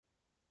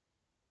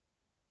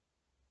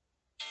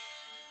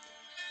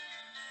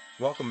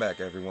Welcome back,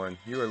 everyone.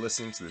 You are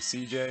listening to the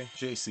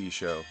CJ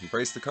Show.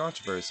 Embrace the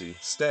controversy.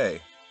 Stay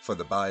for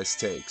the biased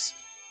takes.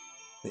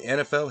 The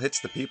NFL hits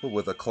the people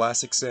with a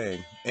classic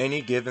saying,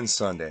 any given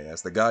Sunday,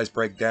 as the guys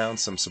break down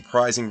some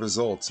surprising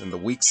results in the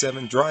Week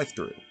 7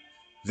 Drive-Thru.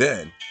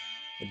 Then,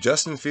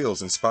 Justin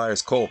Fields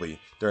inspires Colby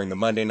during the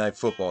Monday Night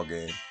Football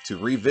game to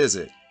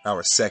revisit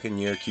our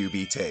second-year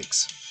QB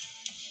takes.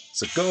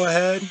 So go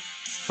ahead,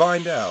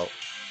 find out,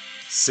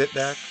 sit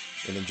back,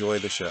 and enjoy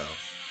the show.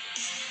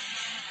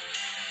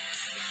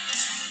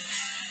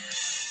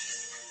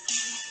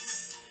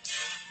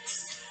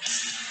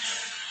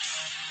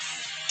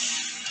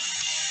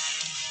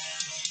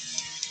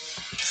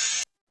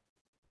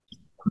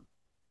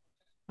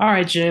 All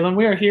right, Jalen,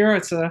 we are here.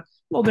 It's a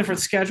little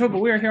different schedule, but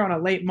we are here on a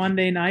late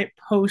Monday night,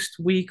 post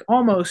week,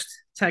 almost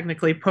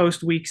technically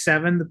post week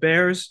 7. The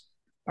Bears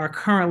are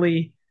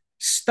currently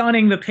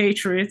stunning the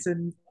Patriots,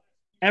 and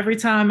every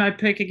time I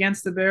pick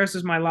against the Bears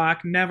as my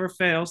lock, never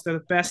fails. They're the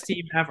best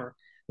team ever.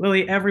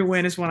 Literally, every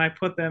win is when I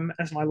put them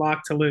as my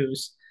lock to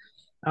lose.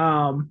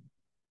 Um,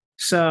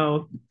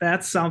 so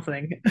that's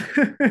something.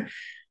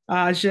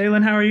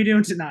 Jalen, how are you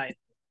doing tonight?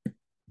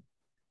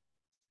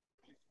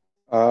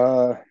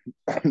 Uh,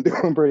 I'm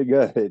doing pretty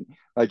good.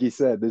 Like you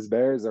said, these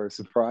Bears are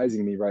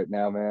surprising me right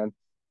now, man.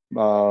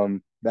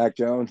 Mac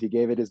Jones, he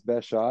gave it his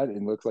best shot,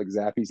 and looks like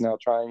Zappy's now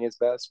trying his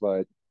best.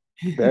 But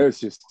Bears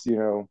just,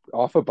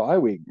 off a bye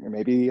week.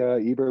 Maybe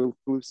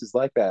Eberflus is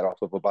like that off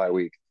of a bye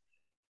week.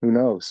 Who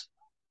knows?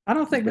 I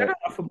don't think they're But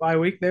not off a bye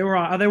week. They were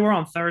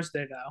on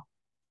Thursday though.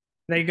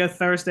 They go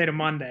Thursday to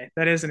Monday.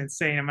 That is an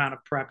insane amount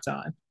of prep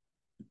time.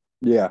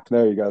 yeah,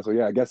 there you go. So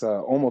yeah, I guess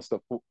almost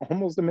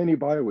a mini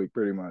bye week,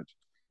 pretty much.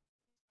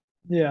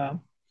 Yeah,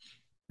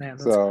 man,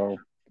 that's So,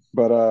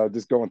 but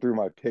just going through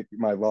my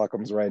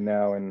lockums right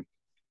now, and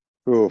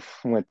oof,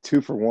 went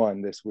 2 for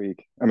 1 this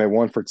week. I mean,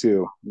 1 for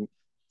 2,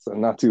 so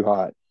not too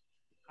hot.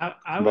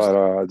 I was But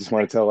I just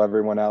want to tell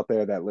everyone out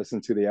there that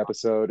listened to the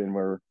episode and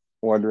we're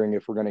wondering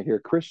if we're going to hear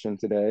Christian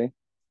today.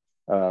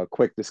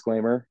 Quick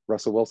disclaimer: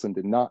 Russell Wilson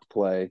did not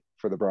play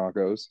for the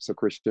Broncos, so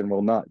Christian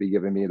will not be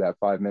giving me that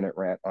 5 minute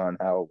rant on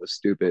how it was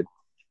stupid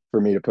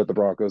for me to put the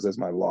Broncos as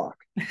my lock.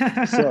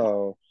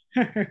 So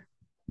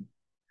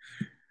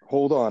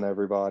hold on,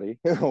 everybody,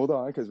 hold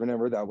on, because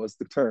remember that was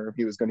the term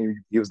he was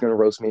gonna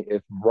roast me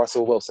if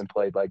Russell Wilson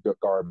played like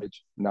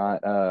garbage,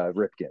 not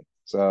Ripken.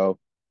 So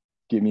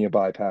give me a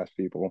bypass,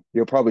 people.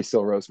 He'll probably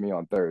still roast me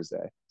on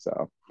Thursday.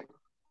 So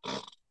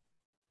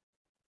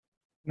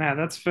Nah,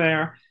 that's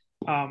fair.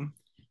 Um,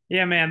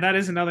 yeah, man, that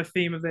is another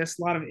theme of this.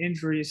 A lot of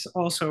injuries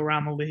also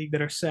around the league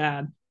that are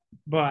sad,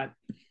 but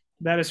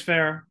that is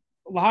fair.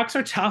 Locks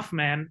are tough,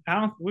 man. I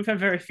don't. We've had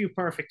very few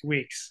perfect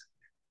weeks.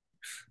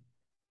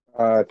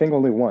 I think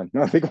only one.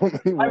 No, I think only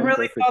I one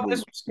really perfect thought this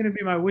week. was going to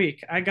be my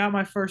week. I got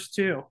my first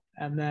two,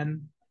 and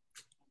then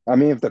I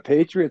mean, if the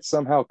Patriots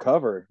somehow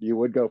cover, you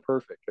would go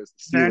perfect because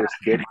the they're not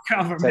Steelers going did to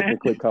cover, man.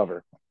 technically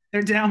cover.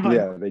 They're down by.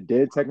 Yeah, they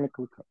did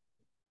technically cover.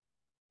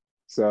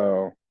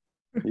 So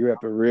you have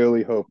to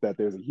really hope that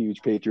there's a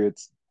huge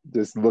Patriots.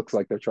 Just looks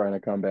like they're trying to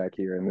come back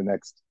here in the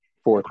next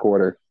fourth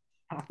quarter.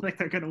 I don't think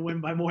they're going to win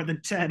by more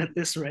than 10 at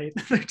this rate.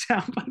 They're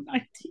down by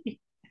 19.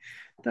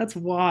 That's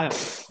wild.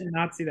 Did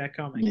not see that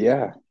coming.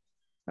 Yeah,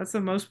 That's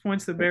the most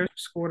points the Bears have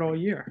scored all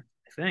year,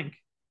 I think.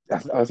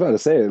 I was about to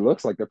say it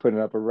looks like they're putting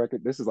up a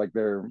record. This is like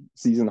their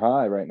season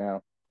high right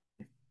now.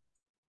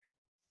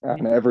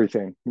 And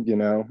everything,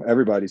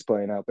 everybody's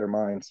playing out their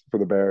minds for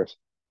the Bears,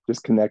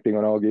 just connecting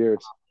on all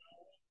gears.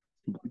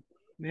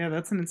 Yeah,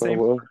 that's an So insane.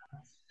 we'll,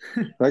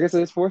 like I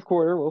said, it's fourth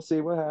quarter. We'll see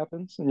what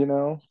happens.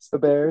 It's the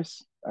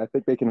Bears. I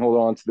think they can hold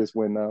on to this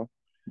win though.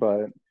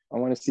 But I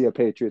want to see a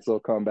Patriots little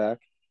comeback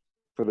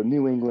for the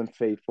New England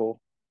faithful,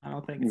 I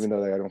don't think it's even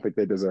though I don't think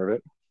they deserve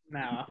it.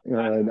 no.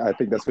 And I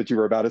think that's what you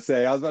were about to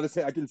say. I was about to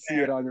say I can see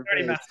I it on your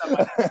already face. messed up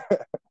my.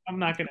 I'm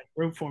not going to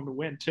root for him to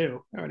win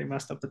too. I already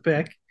messed up the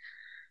pick.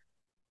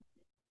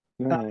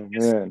 Oh I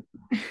guess, man.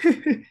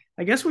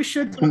 I guess we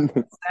should talk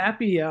about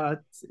Zappy.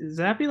 Is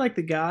Zappy like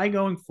the guy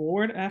going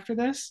forward after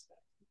this,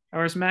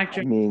 or is Mac I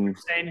Jones mean,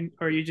 saying,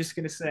 or are you just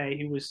going to say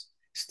he was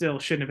still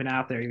shouldn't have been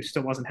out there? He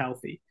still wasn't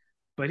healthy,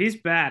 but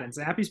he's bad, and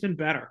Zappy's been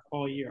better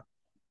all year.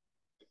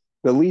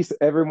 the least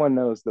everyone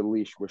knows the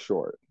leash was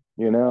short.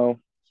 You know,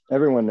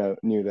 everyone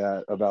knew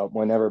that about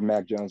whenever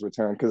Mac Jones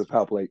returned because of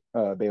how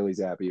Bailey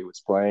Zappi was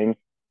playing.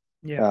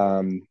 Yeah,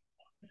 Um,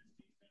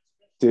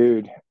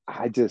 dude,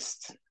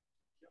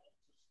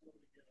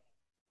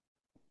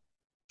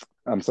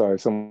 I'm sorry,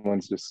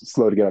 someone's just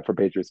slow to get up for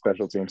Patriots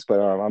special teams, but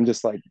I'm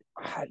just like,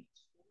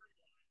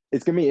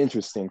 it's gonna be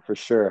interesting for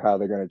sure how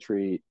they're gonna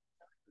treat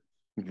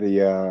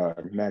the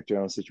Mac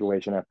Jones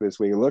situation after this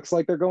week. It looks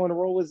like they're going to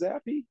roll with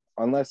Zappi,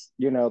 unless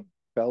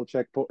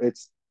Belichick.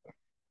 It's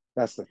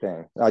That's the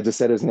thing. I just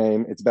said his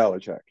name. It's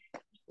Belichick.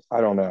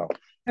 I don't know.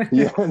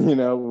 Yeah,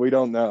 we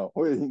don't know.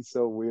 He's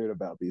so weird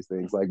about these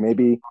things. Like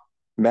maybe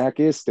Mac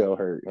is still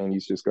hurt and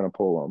he's just gonna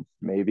pull him.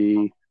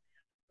 Maybe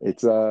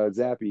it's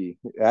Zappy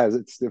as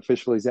it's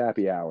officially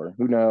Zappy hour.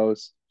 Who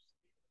knows?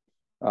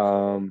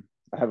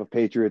 I have a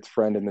Patriots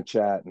friend in the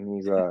chat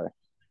and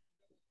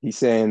he's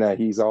saying that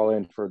he's all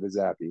in for the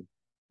Zappy,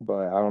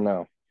 but I don't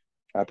know.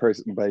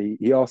 But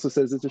he also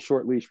says it's a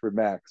short leash for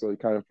Mac, so he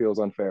kind of feels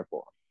unfair for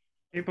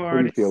him. People What do you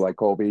already feel like,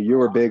 Colby? You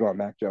were big on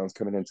Mac Jones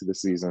coming into the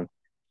season.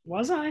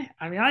 was I?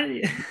 I mean,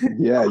 I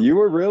Yeah, you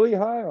were really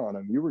high on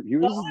him. He well,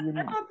 was.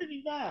 I thought that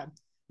he bad.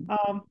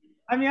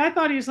 I mean, I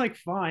thought he was like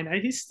fine.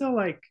 He's still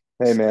like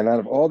Hey man, out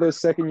of all those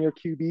second year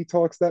QB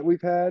talks that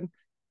we've had,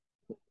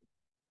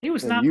 he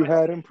was and not you my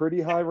had him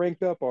pretty high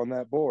ranked up on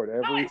that board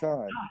every no,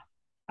 time.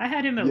 I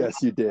had him at least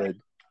Yes, you did.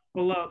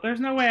 below. There's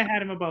no way I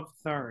had him above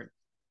third.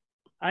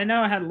 I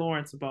know I had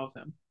Lawrence above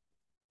him.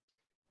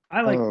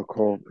 I like Oh,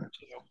 Colby.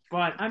 too.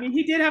 But I mean,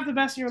 he did have the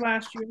best year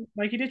last year.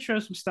 Like he did show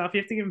some stuff. You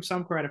have to give him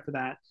some credit for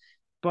that.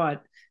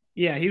 But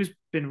yeah, he was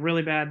been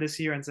really bad this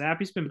year, and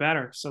Zappy's been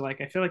better. So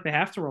like, I feel like they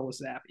have to roll with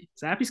Zappy.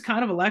 Zappy's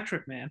kind of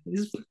electric, man.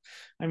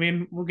 I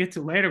mean, we'll get to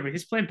it later, but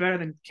he's playing better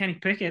than Kenny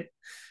Pickett.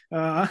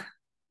 Uh,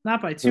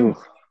 not by too much,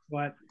 Ooh,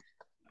 but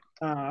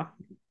uh,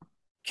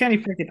 Kenny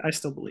Pickett, I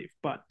still believe.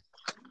 But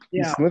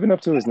yeah, he's living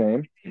up to his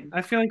name.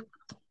 I feel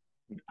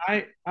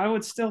like I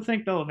would still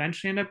think they'll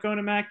eventually end up going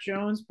to Mac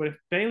Jones, but if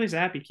Bailey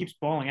Zappi keeps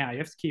balling out, you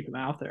have to keep him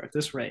out there at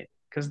this rate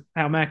because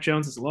how Mac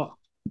Jones is looked.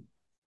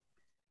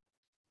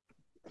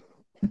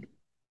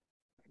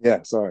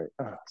 Yeah, sorry.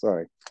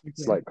 Sorry. Yeah.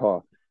 Slight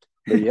cough.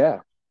 But yeah,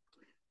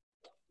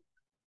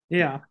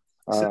 Yeah.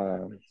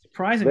 So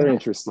surprisingly, very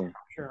interesting.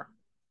 sure.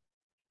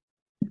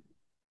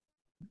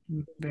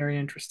 Very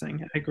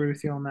interesting. I agree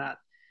with you on that.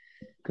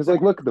 Because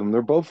like, look at them.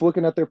 They're both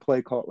looking at their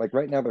play call. Like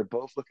right now, they're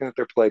both looking at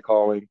their play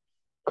calling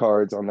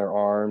cards on their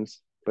arms.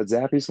 But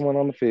Zappy's the one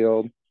on the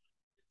field.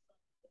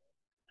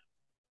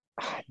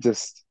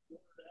 Just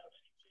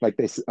like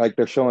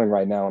they're showing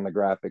right now on the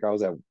graphic.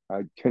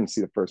 I couldn't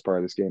see the first part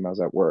of this game. I was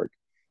at work,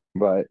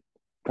 but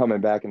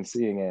coming back and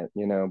seeing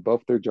it,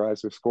 both their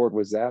drives were scored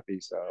with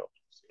Zappy. So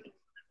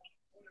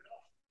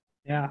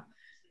Yeah.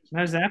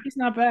 Now Zappi's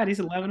not bad. He's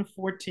 11 of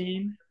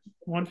 14,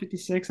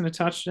 156 and a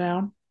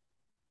touchdown.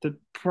 The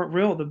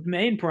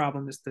main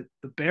problem is that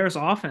the Bears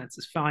offense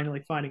is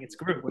finally finding its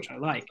groove, which I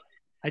like.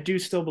 I do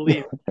still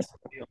believe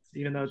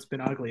even though it's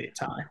been ugly at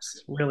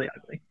times, really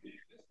ugly.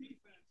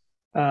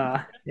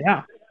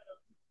 Yeah.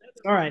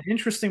 All right,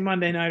 interesting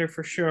Monday nighter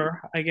for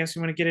sure. I guess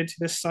you want to get into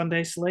this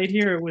Sunday slate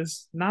here. It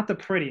was not the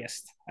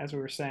prettiest, as we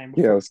were saying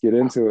yeah, before. let's get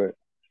into it.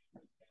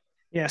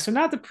 Yeah, so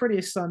not the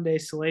prettiest Sunday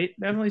slate.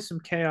 Definitely some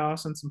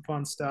chaos and some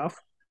fun stuff.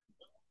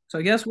 So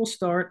I guess we'll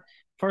start.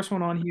 First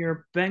one on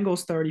here: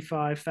 Bengals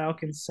 35,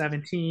 Falcons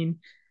 17.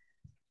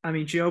 I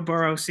mean, Joe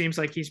Burrow seems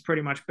like he's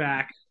pretty much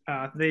back.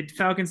 The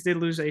Falcons did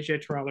lose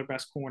AJ Terrell, their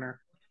best corner,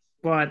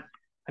 but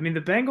I mean,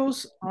 the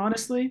Bengals,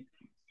 honestly,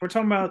 if we're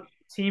talking about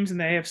teams in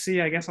the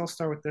AFC. I guess I'll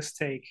start with this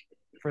take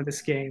for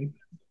this game.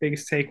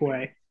 Biggest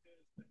takeaway.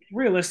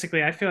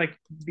 Realistically, I feel like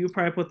you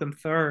probably put them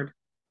third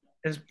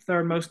as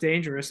third most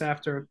dangerous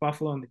after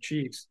Buffalo and the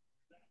Chiefs.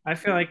 I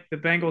feel like the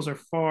Bengals are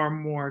far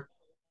more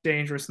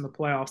dangerous in the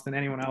playoffs than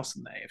anyone else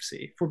in the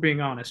AFC, if we're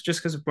being honest, just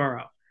because of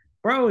Burrow.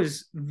 Burrow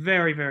is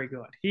very, very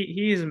good.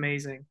 He is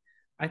amazing.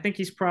 I think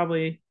he's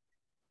probably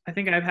I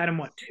think I've had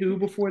him two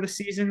before the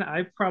season.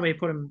 I probably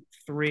put him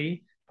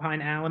three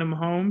behind Allen and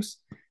Mahomes.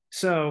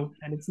 So,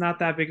 and it's not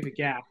that big of a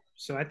gap.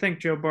 So I think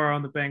Joe Burrow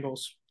and the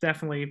Bengals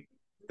definitely.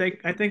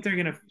 I think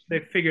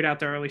they've figured out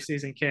their early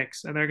season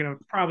kicks, and they're gonna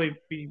probably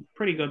be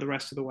pretty good the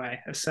rest of the way.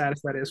 As sad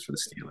as that is for the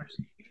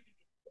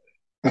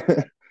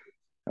Steelers.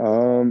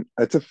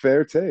 It's a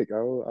fair take.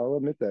 I'll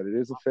admit that it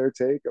is a fair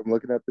take. I'm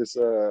looking at this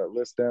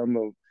list down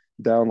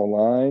the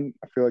line.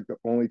 I feel like the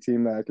only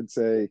team that I could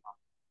say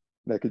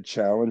that could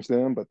challenge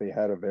them, but they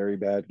had a very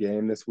bad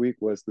game this week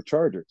was the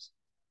Chargers.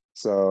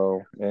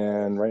 So,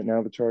 and right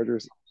now the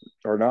Chargers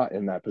are not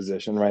in that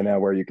position right now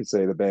where you could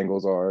say the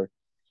Bengals are.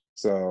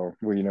 So,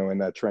 in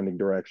that trending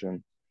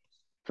direction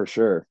for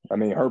sure. I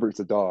mean, Herbert's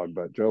a dog,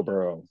 but Joe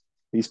Burrow,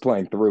 he's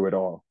playing through it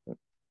all.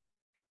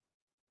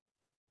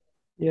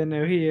 Yeah,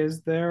 no, he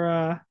is.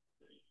 Their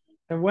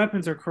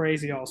weapons are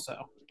crazy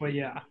also. But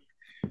yeah.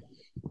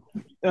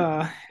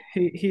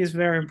 He is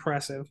very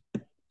impressive.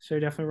 So you're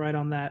definitely right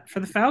on that. For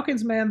the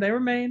Falcons, man, they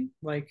remain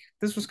like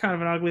this was kind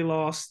of an ugly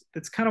loss.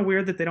 It's kind of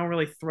weird that they don't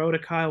really throw to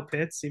Kyle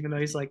Pitts, even though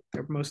he's like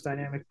their most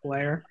dynamic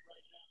player.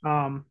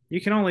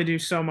 You can only do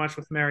so much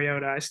with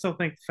Mariota. I still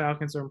think the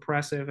Falcons are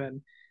impressive,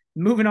 and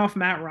moving off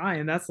Matt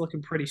Ryan, that's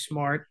looking pretty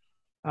smart.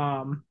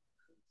 Um,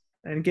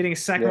 and getting a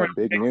second Yeah, round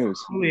big pick for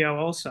news. Julio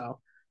also.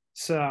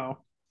 So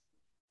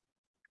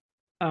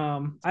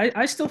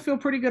I still feel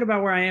pretty good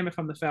about where I am if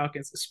I'm the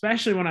Falcons,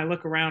 especially when I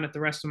look around at the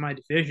rest of my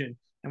division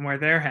and where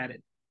they're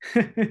headed,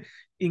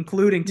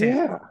 including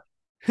Tampa.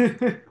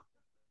 Yeah.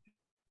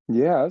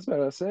 Yeah, I was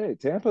about to say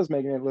Tampa's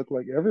making it look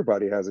like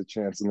everybody has a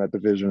chance in that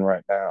division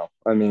right now.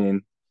 I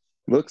mean,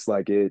 looks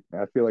like it.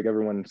 I feel like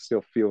everyone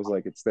still feels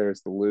like it's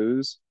theirs to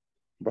lose,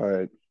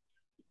 but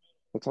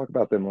we'll talk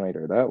about them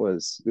later.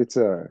 It's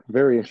a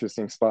very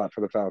interesting spot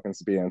for the Falcons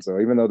to be in. So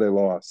even though they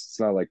lost, it's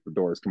not like the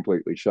door is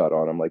completely shut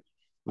on them, like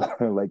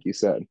like you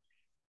said.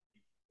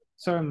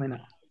 Certainly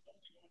not.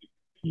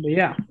 But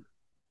yeah.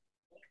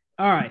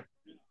 All right.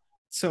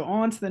 So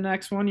on to the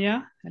next one.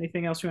 Yeah.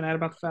 Anything else you want to add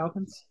about the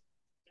Falcons?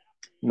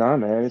 Nah,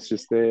 man, it's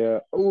just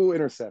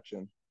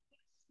interception.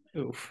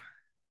 Oof,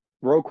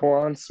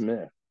 Roquan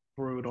Smith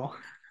brutal.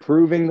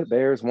 proving the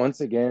Bears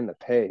once again to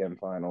pay him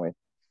finally.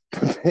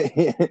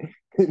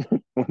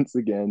 Once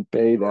again,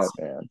 pay that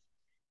man.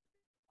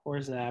 Poor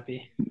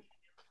Zappy.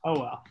 Oh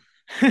well.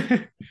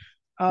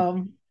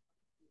 um,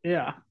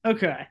 yeah.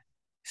 Okay.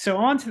 So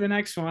on to the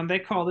next one. They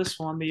call this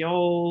one the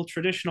old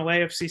traditional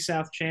AFC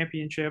South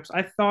Championships.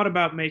 I thought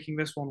about making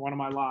this one of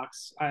my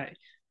locks.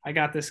 I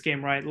got this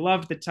game right.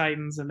 Loved the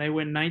Titans, and they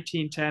win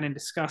 19-10 in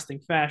disgusting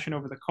fashion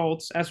over the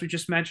Colts. As we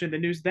just mentioned, the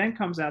news then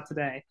comes out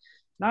today.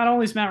 Not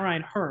only is Matt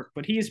Ryan hurt,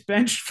 but he is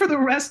benched for the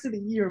rest of the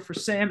year for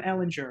Sam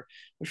Ellinger,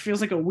 which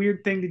feels like a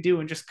weird thing to do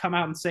and just come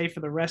out and say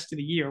for the rest of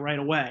the year right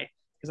away.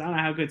 Because I don't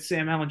know how good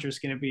Sam Ellinger is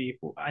going to be.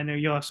 I know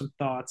you'll have some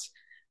thoughts.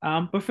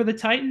 But for the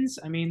Titans,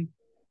 I mean,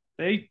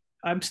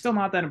 I'm still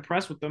not that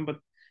impressed with them, but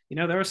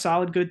they're a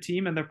solid, good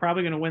team, and they're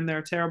probably going to win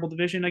their terrible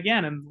division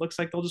again, and looks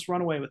like they'll just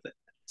run away with it.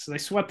 So they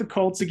swept the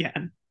Colts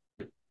again.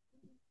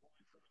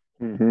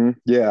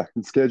 Yeah,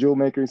 and schedule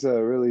makers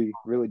really,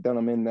 really done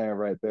them in there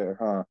right there,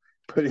 huh?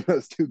 Putting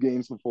those two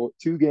games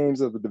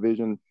of the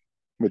division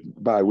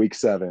by week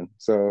 7.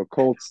 So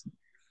Colts,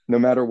 no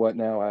matter what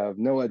now, have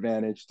no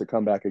advantage to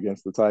come back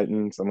against the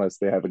Titans unless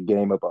they have a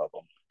game above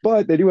them.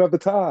 But they do have the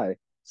tie.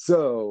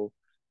 So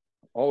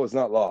all is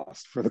not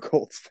lost for the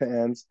Colts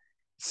fans,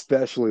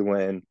 especially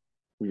when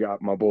you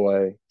got my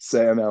boy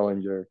Sam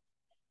Ellinger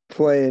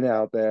playing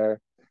out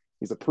there.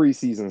 He's a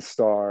preseason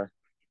star,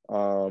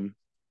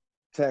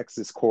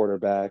 Texas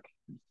quarterback.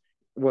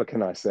 What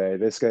can I say?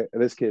 This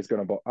kid's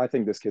gonna ball. I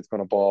think this kid's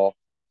gonna ball.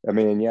 I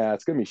mean, yeah,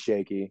 it's gonna be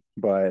shaky,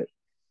 but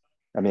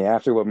I mean,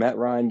 after what Matt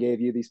Ryan gave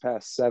you these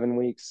past 7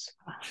 weeks,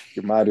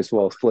 you might as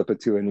well flip it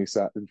to a new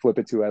side, flip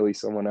it to at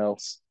least someone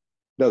else.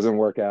 Doesn't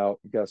work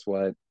out. Guess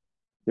what?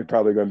 You're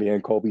probably going to be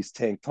in Colby's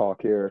tank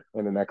talk here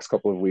in the next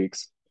couple of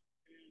weeks.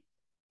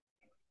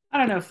 I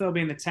don't know if they'll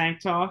be in the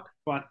tank talk,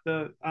 but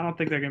I don't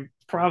think they're going to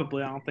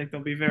probably. I don't think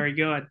they'll be very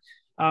good.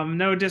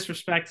 No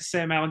disrespect to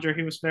Sam Ellinger.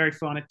 He was very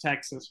fun at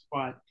Texas,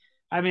 but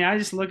I mean, I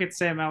just look at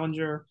Sam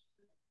Ellinger,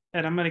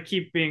 and I'm going to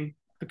keep being,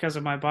 because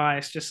of my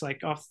bias, just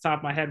like off the top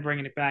of my head,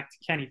 bringing it back to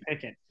Kenny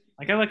Pickett.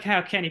 Like, I look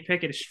how Kenny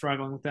Pickett is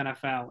struggling with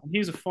NFL, and he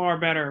was a far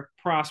better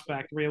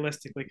prospect,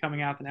 realistically,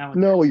 coming out than Ellinger.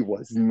 No, he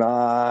was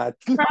not.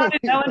 How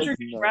did Ellinger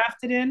get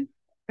drafted in?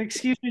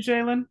 Excuse me,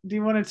 Jalen. Do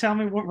you want to tell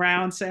me what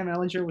round Sam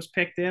Ellinger was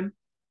picked in?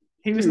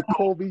 He was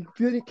Colby.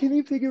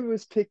 Kenny Pickett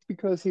was picked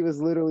because he was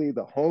literally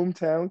the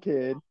hometown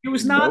kid. He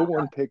was not. No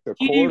one picked a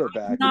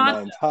quarterback in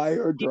that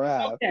entire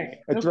draft.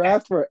 A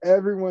draft where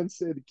everyone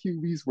said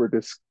QBs were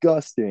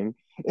disgusting,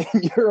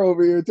 and you're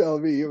over here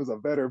telling me he was a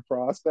better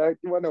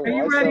prospect. You want to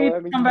know why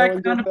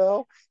Ellinger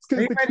fell? It's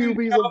because the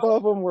QBs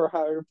above him were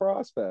higher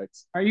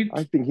prospects.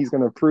 I think he's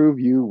going to prove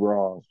you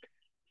wrong.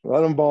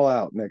 Let him ball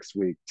out next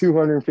week.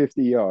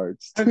 250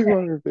 yards. Okay.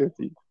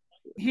 250.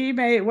 He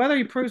may, whether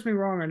he proves me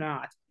wrong or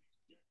not,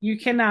 you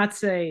cannot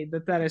say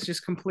that is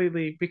just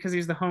completely because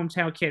he's the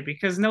hometown kid.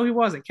 Because no, he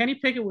wasn't. Kenny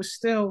Pickett was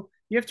still.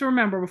 You have to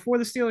remember before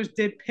the Steelers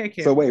did pick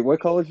him. So wait, what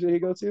college did he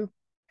go to?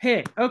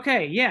 Pitt.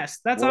 Okay, yes,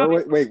 that's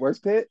obviously. Wait, where's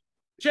Pitt?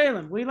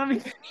 Jalen, let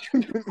me.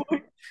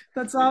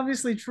 That's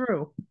obviously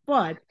true,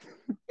 but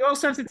you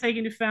also have to take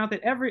into account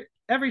that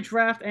every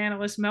draft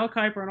analyst, Mel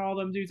Kiper, and all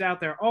them dudes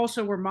out there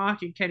also were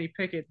mocking Kenny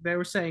Pickett. They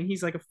were saying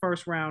he's like a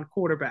first-round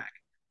quarterback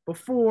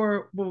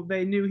before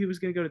they knew he was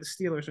going to go to the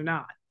Steelers or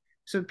not.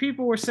 So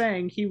people were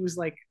saying he was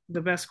like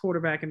the best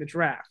quarterback in the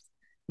draft,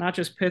 not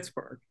just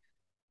Pittsburgh.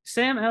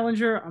 Sam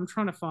Ellinger, I'm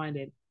trying to find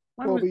it.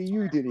 But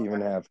you didn't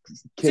even have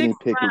Kenny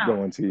Pickett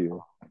going to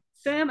you.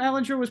 Sam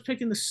Ellinger was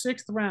picked in the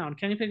 6th round.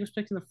 Kenny Pickett was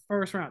picked in the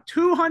 1st round.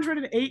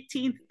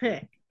 218th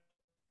pick.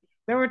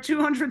 There were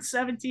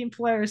 217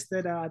 players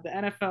that the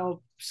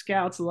NFL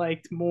scouts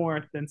liked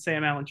more than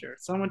Sam Ellinger.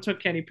 Someone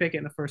took Kenny Pickett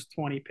in the first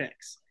 20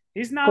 picks.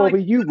 He's not.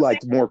 Colby, you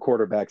liked more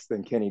quarterbacks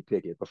than Kenny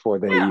Pickett before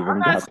they even got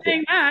picked. I'm not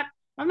saying that.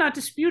 I'm not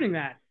disputing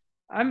that.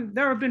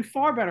 There have been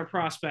far better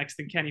prospects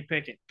than Kenny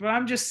Pickett, but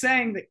I'm just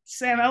saying that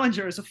Sam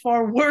Ellinger is a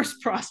far worse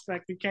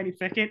prospect than Kenny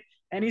Pickett,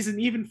 and he's an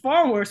even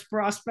far worse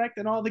prospect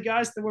than all the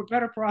guys that were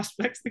better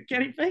prospects than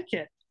Kenny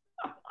Pickett.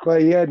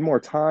 But he had more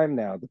time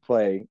now to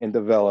play and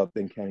develop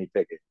than Kenny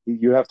Pickett.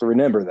 You have to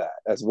remember that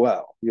as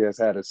well. He has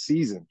had a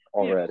season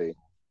already. Yeah,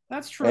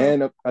 that's true.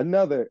 And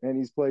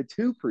he's played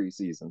 2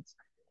 preseasons.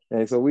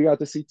 And so we got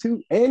to see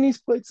 2, and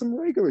he's played some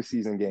regular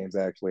season games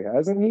actually,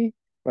 hasn't he?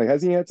 Like,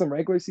 has he had some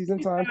regular season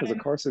time because of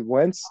Carson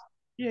Wentz?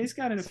 Yeah, he's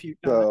got it a few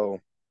times.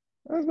 So,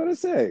 I was going to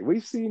say,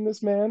 we've seen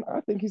this man.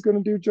 I think he's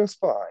going to do just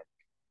fine.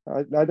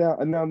 I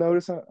now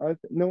notice, you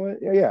know what?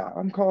 Yeah,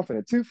 I'm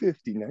confident.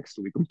 250 next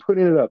week. I'm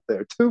putting it up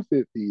there.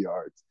 250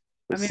 yards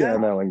for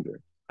Sam Ellinger.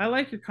 I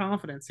like your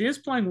confidence. He is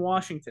playing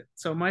Washington,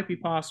 so it might be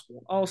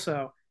possible.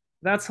 Also,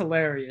 that's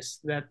hilarious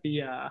that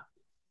the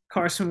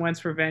Carson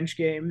Wentz revenge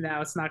game,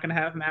 now it's not going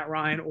to have Matt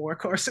Ryan or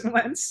Carson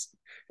Wentz.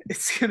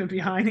 It's going to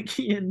be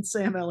Heineke and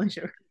Sam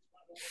Ellinger.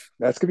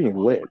 That's gonna be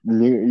lit.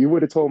 You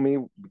would have told me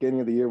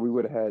beginning of the year we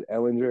would have had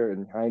Ellinger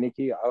and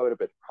Heineke. I would have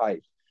been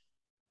hyped.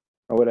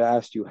 I would have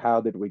asked you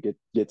how did we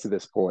get to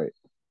this point.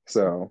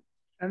 So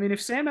I mean,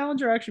 if Sam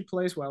Ellinger actually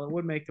plays well, it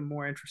would make them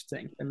more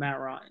interesting than Matt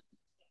Ryan.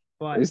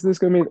 But is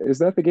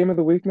that the game of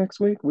the week next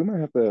week? We might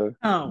have to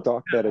no,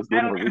 dock that as I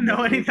game of don't the even week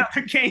know next any week.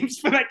 other games,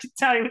 but I can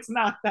tell you it's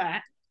not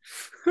that.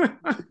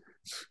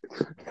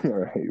 All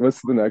right.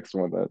 What's the next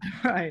one then?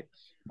 Right.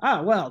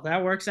 Ah, well,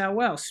 that works out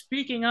well.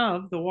 Speaking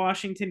of the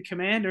Washington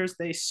Commanders,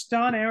 they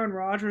stun Aaron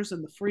Rodgers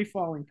and the free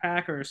falling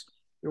Packers.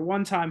 Your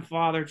one time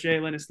father,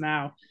 Jalen, is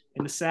now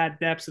in the sad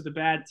depths of the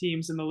bad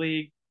teams in the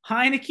league.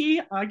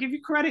 Heineke, I give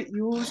you credit.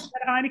 You said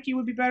Heineke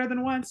would be better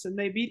than Wentz, and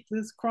they beat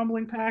this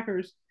crumbling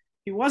Packers.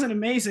 He wasn't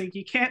amazing.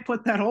 You can't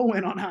put that whole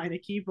win on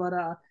Heineke, but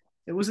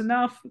it was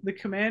enough. The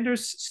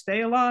Commanders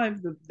stay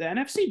alive. The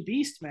NFC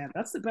Beast, man,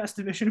 that's the best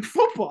division in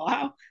football.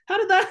 How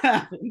did that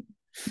happen?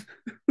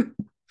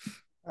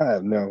 I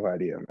have no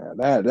idea,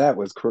 man. That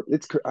was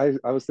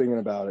I was thinking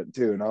about it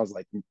too, and I was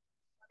like,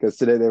 because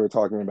today they were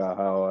talking about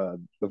how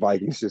the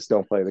Vikings just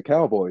don't play the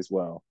Cowboys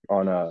well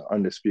on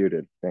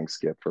Undisputed. Thanks,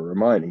 Skip, for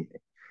reminding me.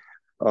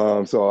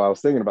 So I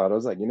was thinking about it. I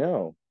was like,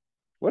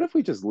 what if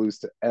we just lose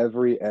to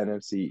every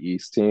NFC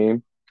East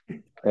team,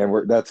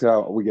 and that's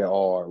how we get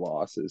all our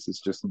losses.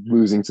 It's just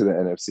losing to the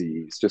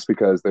NFC East, just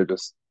because they're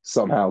just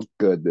somehow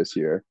good this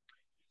year.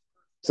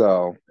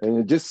 So, and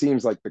it just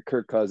seems like the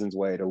Kirk Cousins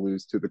way to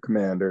lose to the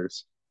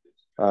Commanders,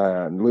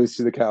 lose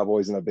to the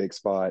Cowboys in a big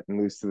spot, and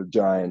lose to the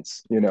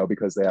Giants,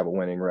 because they have a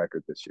winning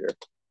record this year.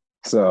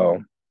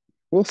 So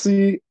we'll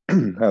see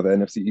how the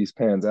NFC East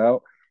pans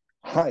out.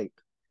 Hype,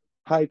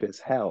 hype as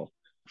hell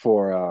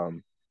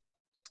for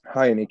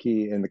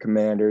Heineke and the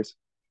Commanders.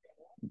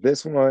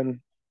 This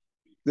one,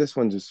 this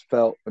one just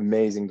felt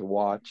amazing to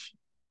watch,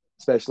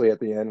 especially at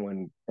the end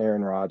when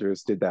Aaron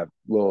Rodgers did that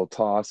little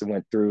toss and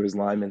went through his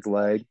lineman's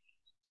leg,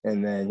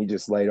 and then he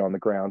just laid on the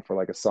ground for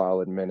like a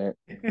solid minute.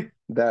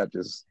 That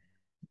just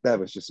that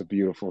was just a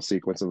beautiful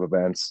sequence of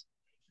events.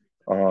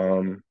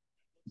 Um,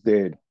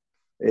 dude,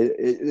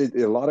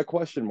 a lot of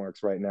question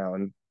marks right now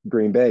in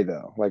Green Bay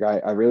though. Like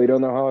I really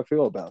don't know how I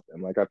feel about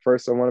them. Like at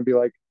first I want to be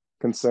like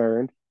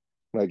concerned,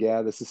 like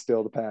yeah, this is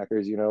still the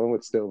Packers,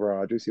 it's still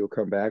Rodgers, he'll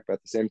come back. But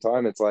at the same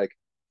time, it's like,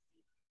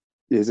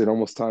 is it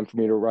almost time for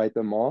me to write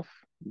them off?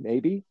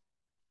 Maybe,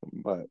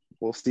 but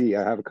we'll see.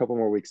 I have a couple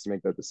more weeks to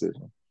make that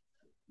decision.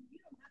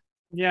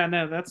 Yeah,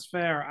 no, that's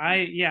fair.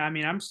 I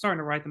mean, I'm starting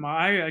to write them off.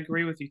 I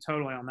agree with you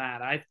totally on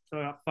that. I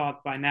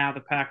thought by now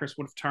the Packers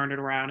would have turned it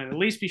around and at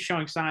least be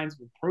showing signs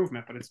of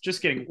improvement, but it's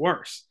just getting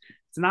worse.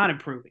 It's not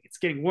improving. It's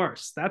getting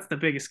worse. That's the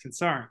biggest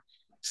concern.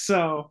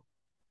 So,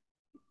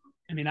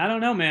 I mean, I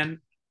don't know, man.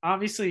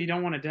 Obviously, you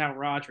don't want to doubt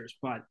Rodgers,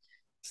 but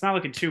it's not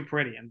looking too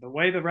pretty. And the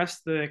way the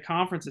rest of the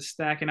conference is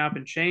stacking up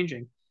and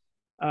changing,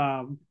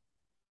 um,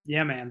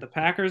 yeah, man, the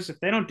Packers, if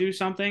they don't do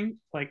something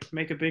like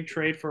make a big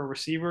trade for a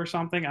receiver or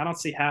something, I don't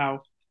see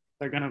how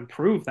they're going to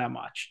improve that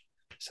much.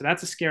 So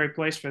that's a scary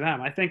place for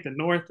them. I think the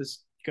North is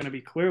going to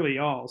be clearly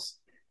y'all's,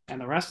 and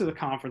the rest of the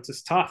conference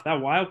is tough.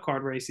 That wild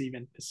card race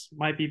even this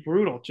might be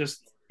brutal,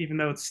 just even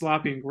though it's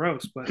sloppy and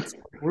gross, but it's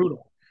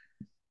brutal.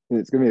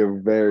 It's gonna be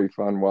a very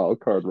fun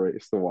wild card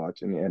race to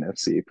watch in the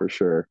NFC for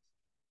sure.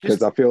 Because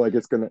Just I feel like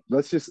it's gonna.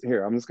 Let's just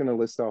here. I'm just gonna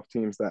list off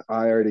teams that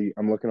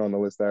I'm looking on the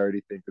list. I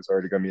already think is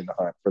already gonna be in the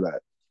hunt for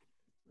that.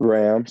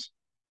 Rams,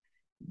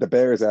 the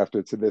Bears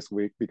after to this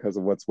week because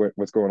of what's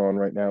going on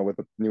right now with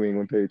the New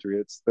England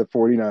Patriots, the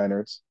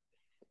 49ers.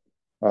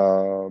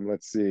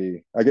 Let's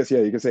see. I guess yeah,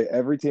 you can say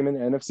every team in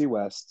the NFC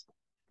West,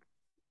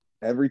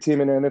 every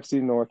team in the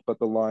NFC North, but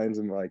the Lions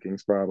and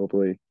Vikings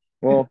probably.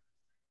 Well,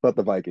 but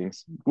the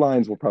Vikings.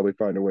 Lions will probably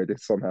find a way to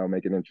somehow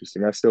make it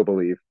interesting. I still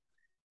believe.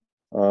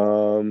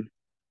 Um,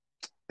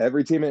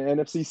 every team in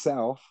NFC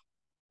South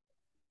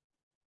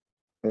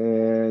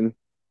and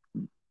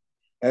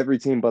every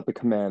team but the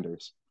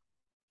Commanders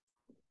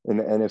in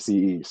the NFC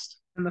East.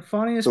 and the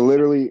funniest So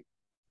literally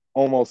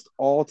almost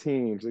all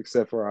teams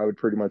except for I would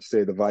pretty much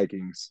say the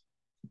Vikings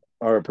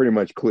are pretty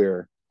much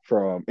clear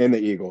from in the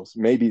Eagles.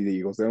 Maybe the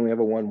Eagles. They only have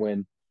a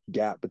 1-win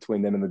gap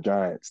between them and the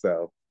Giants,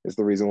 though, is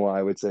the reason why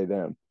I would say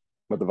them.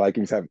 But the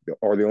Vikings are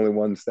the only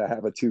ones that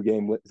have a two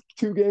game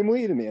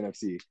lead in the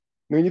NFC.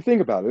 When you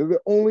think about it, they're the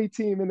only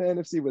team in the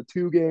NFC with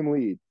 2-game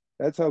lead.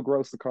 That's how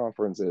gross the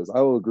conference is. I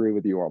will agree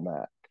with you on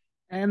that.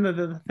 and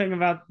the thing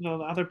about the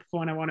other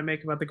point I want to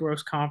make about the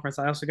gross conference,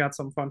 I also got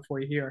some fun for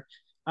you here.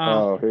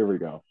 Oh, here we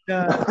go.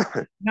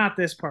 Not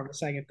this part, the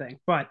second thing,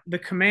 but the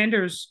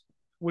Commanders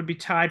would be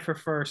tied for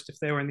first if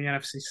they were in the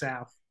NFC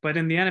South. But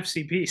in the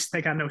NFC Beast,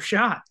 they got no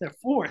shot. They're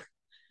fourth.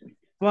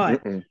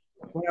 But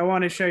what I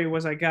want to show you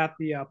was I got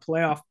the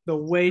the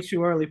way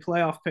too early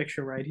playoff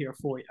picture right here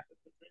for you.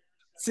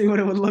 See what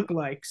it would look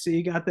like. So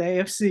you got the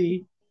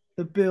AFC,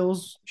 the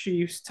Bills,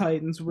 Chiefs,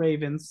 Titans,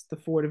 Ravens, the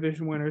four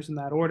division winners in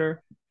that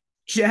order.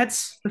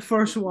 Jets, the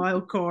first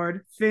wild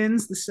card.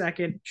 Finns, the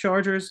second.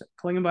 Chargers,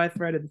 clinging by a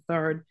thread at the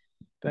third.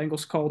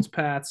 Bengals, Colts,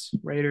 Pats,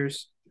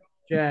 Raiders,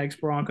 Jags,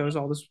 Broncos,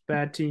 all those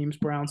bad teams.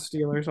 Browns,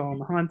 Steelers, all in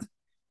the hunt.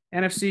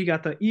 NFC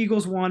got the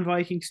Eagles 1,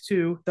 Vikings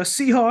 2, the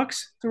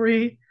Seahawks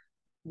 3,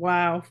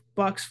 wow,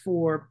 Bucks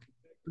 4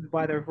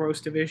 by their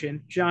gross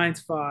division,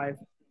 Giants 5,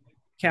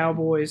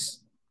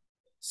 Cowboys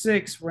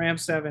 6,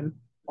 Rams 7,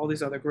 all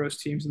these other gross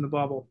teams in the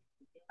bubble.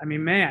 I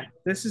mean, man,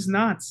 this is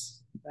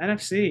nuts.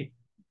 NFC.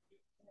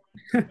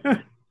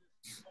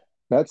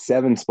 That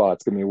 7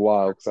 spot's gonna be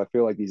wild because I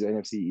feel like these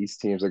NFC East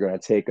teams are gonna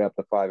take up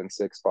the 5 and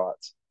 6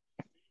 spots,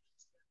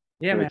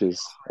 Yeah, man. which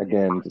is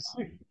again just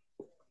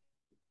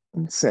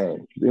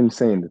insane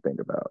to think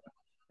about.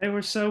 They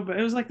were so, but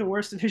it was like the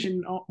worst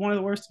division, one of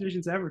the worst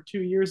divisions ever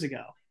 2 years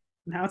ago.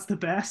 Now it's the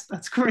best.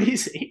 That's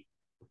crazy.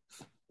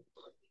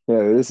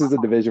 Yeah, this is the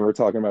division we're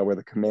talking about where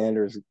the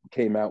Commanders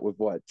came out with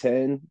what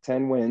 10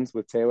 wins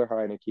with Taylor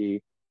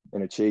Heineke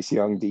and a Chase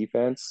Young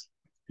defense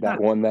that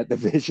won that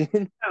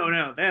division.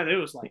 No, it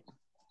was like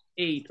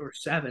 8 or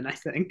 7, I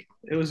think.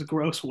 It was a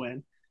gross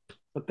win,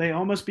 but they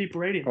almost beat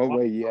Brady. Oh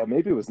wait, yeah,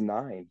 maybe it was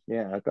 9.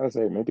 Yeah, I thought I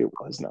said maybe it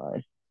was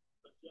 9.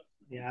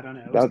 Yeah, I don't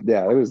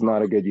know. It was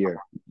not a good year.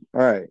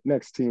 All right,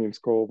 next teams,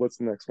 Cole. What's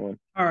the next one?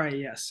 All right,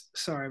 yes.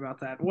 Sorry about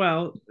that.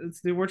 Well,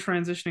 we're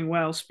transitioning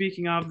well.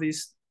 Speaking of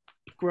these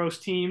gross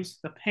teams,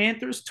 the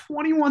Panthers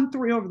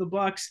 21-3 over the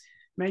Bucks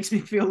makes me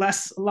feel a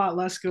lot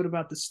less good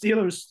about the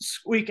Steelers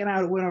squeaking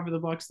out a win over the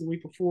Bucks the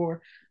week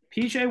before.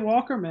 PJ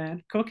Walker,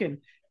 man, cooking.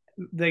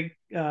 The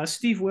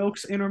Steve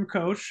Wilkes interim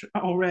coach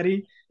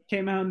already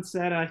came out and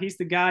said he's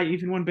the guy.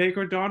 Even when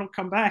Baker and Darnold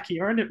come back, he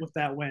earned it with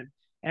that win.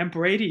 And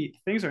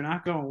Brady, things are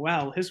not going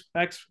well. His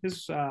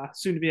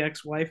soon-to-be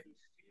ex-wife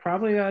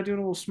probably doing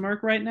a little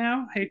smirk right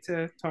now. Hate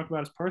to talk about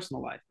his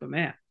personal life, but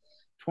man,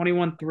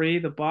 21-3,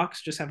 the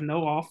Bucks just have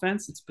no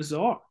offense. It's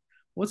bizarre.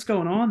 What's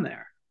going on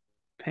there?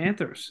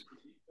 Panthers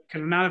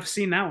could not have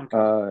seen that one.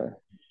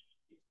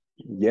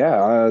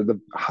 The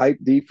hype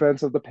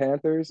defense of the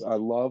Panthers. I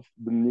love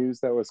the news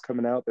that was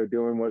coming out. They're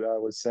doing what I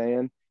was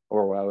saying,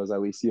 or what I was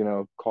at least,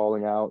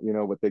 calling out,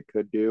 what they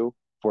could do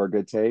for a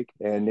good take,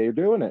 and they're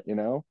doing it.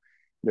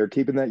 They're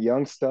keeping that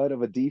young stud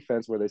of a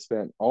defense where they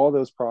spent all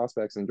those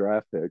prospects and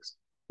draft picks.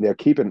 They're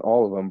keeping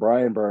all of them.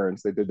 Brian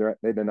Burns, they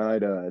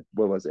denied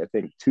what was it? I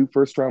think 2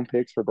 first-round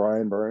picks for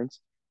Brian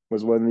Burns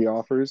was one of the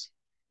offers,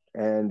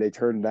 and they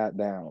turned that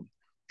down.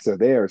 So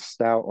they are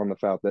stout on the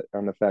fact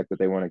that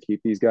they want to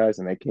keep these guys,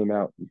 and they came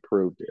out and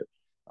proved it.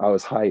 I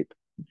was hyped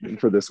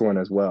for this one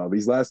as well.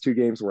 These last 2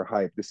 games were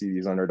hyped to see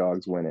these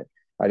underdogs win it.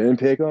 I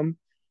didn't pick them,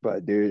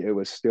 but dude, it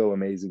was still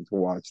amazing to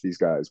watch these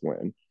guys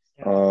win.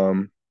 Yeah.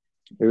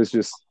 It was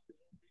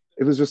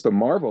just a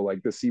marvel,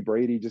 like to see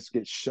Brady just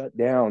get shut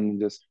down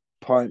and just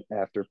punt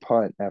after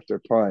punt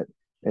after punt,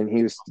 and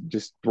he was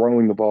just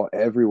throwing the ball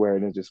everywhere,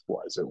 and it just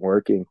wasn't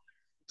working.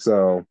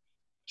 So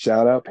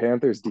shout out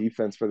Panthers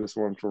defense for this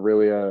one, for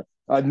really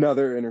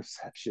another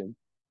interception.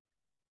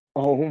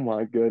 Oh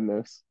my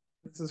goodness.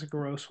 This is a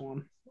gross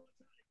one.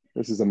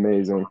 This is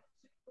amazing.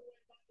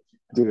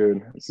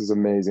 Dude, this is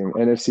amazing.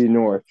 NFC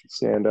North,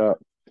 stand up.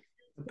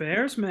 The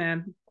Bears,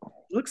 man.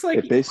 Looks like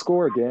if they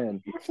score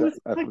again,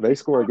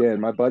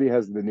 my buddy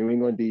has the New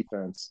England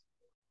defense.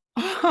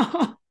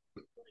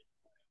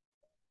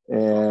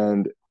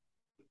 And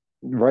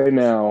right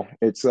now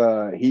it's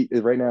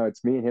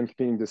me and him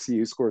competing to see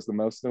who scores the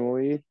most in the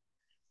league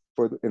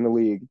in the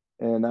league.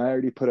 And I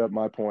already put up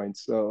my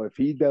points. So if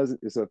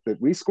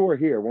we score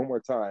here one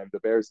more time, the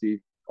Bears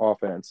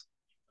offense,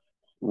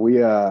 we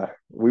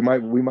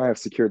might have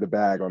secured the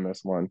bag on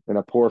this one. And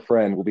a poor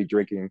friend will be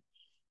drinking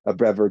a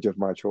beverage of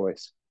my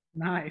choice.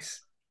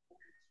 Nice.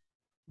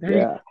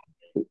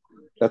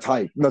 That's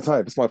hype.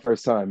 It's my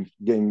first time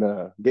getting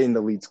the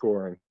lead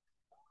scoring.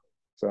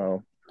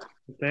 So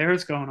the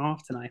Bears going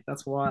off tonight.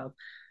 That's wild.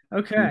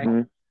 Okay.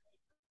 Mm-hmm.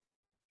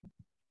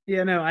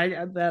 Yeah, no,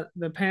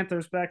 the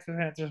Panthers, back to the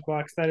Panthers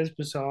Bucks. That is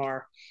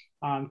bizarre.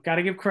 Got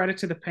to give credit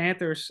to the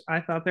Panthers. I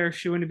thought they were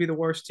shooing to be the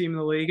worst team in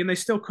the league, and they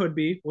still could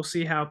be. We'll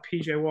see how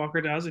PJ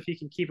Walker does, if he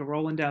can keep it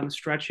rolling down the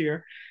stretch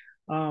here.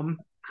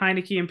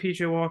 Heineke and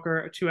PJ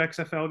Walker, 2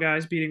 XFL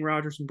guys beating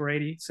Rodgers and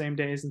Brady same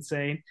day, is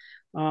insane.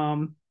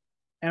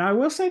 And I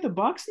will say the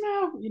Bucks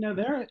now,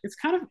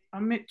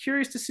 I'm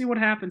curious to see what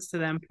happens to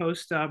them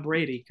post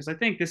Brady, because I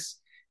think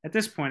at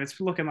this point it's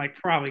looking like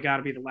probably got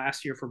to be the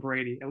last year for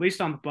Brady, at least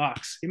on the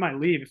Bucks. He might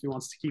leave if he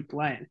wants to keep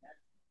playing.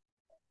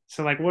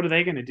 So what are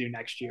they going to do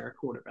next year at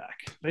quarterback?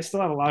 They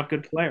still have a lot of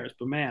good players,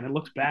 but man, it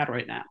looks bad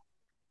right now.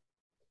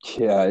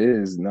 Yeah, it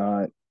is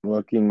not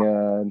looking.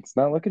 It's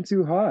not looking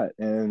too hot,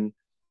 and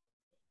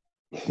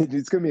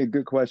it's going to be a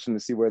good question to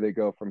see where they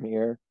go from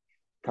here.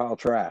 Kyle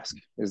Trask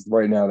is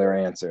right now their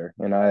answer,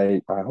 and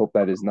I hope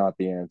that is not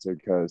the answer,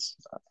 because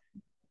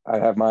I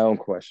have my own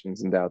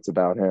questions and doubts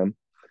about him,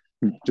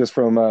 just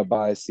from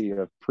bias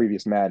of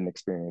previous Madden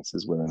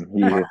experiences with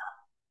him.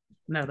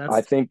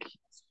 I think,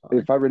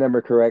 if I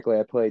remember correctly,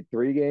 I played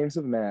 3 games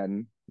of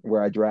Madden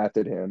where I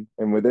drafted him,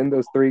 and within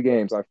those 3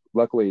 games, I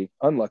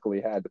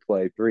unluckily had to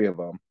play 3 of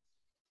them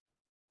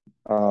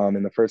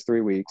in the first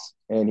 3 weeks,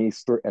 and I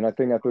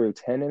think I threw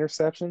 10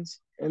 interceptions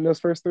in those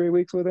first 3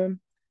 weeks with him.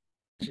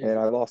 And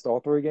I lost all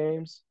 3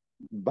 games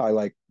by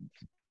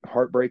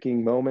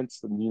heartbreaking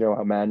moments. You know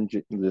how Madden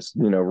just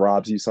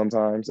robs you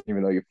sometimes,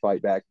 even though you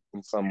fight back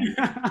in some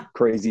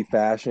crazy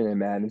fashion. And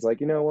Madden's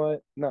like, you know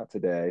what? Not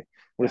today.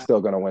 We're Yeah,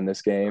 still gonna win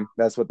this game.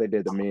 That's what they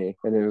did to me,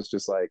 and it was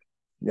just like,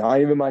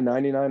 not even my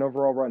 99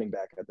 overall running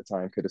back at the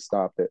time could have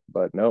stopped it.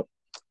 But nope.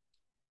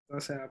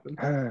 does happen.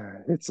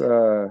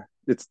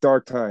 It's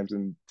dark times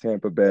in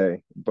Tampa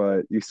Bay,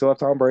 but you still have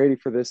Tom Brady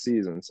for this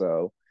season,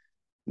 so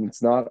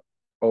it's not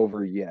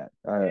over yet.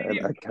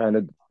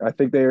 I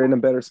think they're in a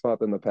better spot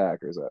than the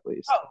Packers at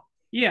least. Oh,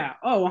 yeah.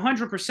 Oh,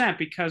 100%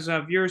 because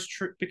of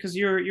because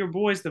your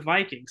boys, the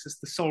Vikings, is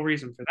the sole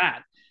reason for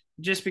that.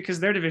 Just because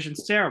their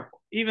division's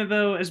terrible. Even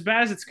though, as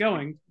bad as it's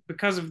going,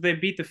 because of they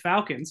beat the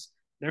Falcons,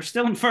 they're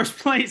still in first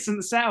place in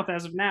the South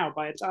as of now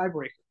by a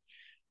tiebreaker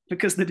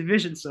because the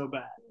division's so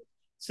bad.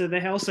 So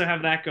they also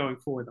have that going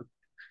for them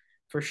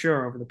for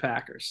sure over the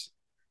Packers.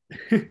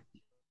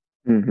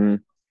 Mm-hmm.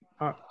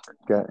 Uh,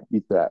 Gotta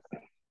eat that.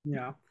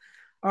 yeah.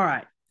 All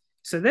right.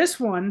 So this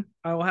one,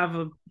 I will have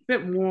a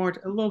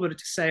little bit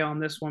to say on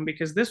this one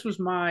because this was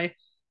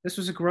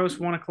a gross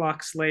 1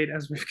 o'clock slate,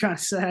 as we've kind of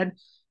said,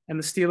 and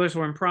the Steelers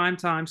were in prime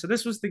time. So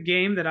this was the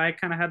game that I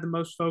kind of had the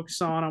most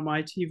focus on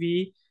my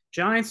TV.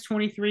 Giants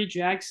 23,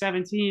 Jags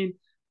 17.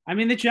 I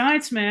mean, the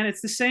Giants, man,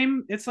 it's the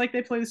same. It's like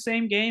they play the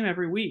same game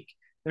every week.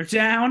 They're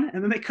down,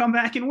 and then they come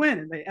back and win,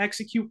 and they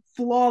execute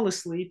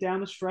flawlessly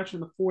down the stretch in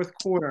the fourth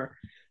quarter.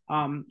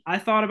 I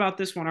thought about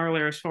this one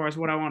earlier as far as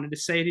what I wanted to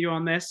say to you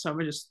on this. So I'm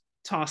going to just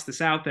toss this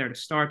out there to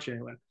start,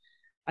 Jalen.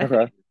 I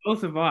think Okay.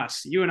 both of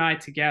us, you and I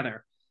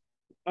together,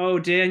 owe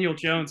Daniel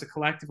Jones a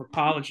collective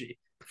apology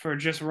for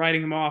just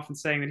writing him off and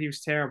saying that he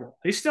was terrible.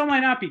 He still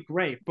might not be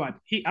great, but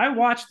I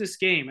watched this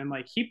game and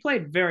like he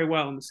played very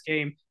well in this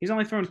game. He's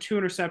only thrown 2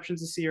 interceptions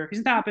this year.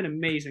 He's not been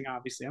amazing,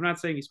 obviously. I'm not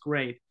saying he's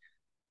great,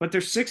 but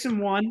they're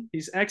 6-1.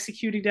 He's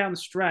executing down the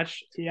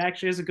stretch. He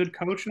actually is a good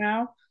coach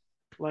now.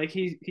 Like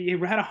he had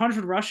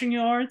 100 rushing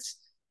yards.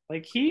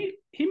 Like he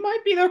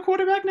might be their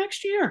quarterback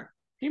next year.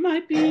 He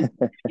might be.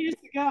 He's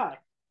the guy.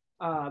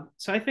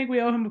 So I think we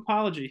owe him an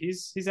apology.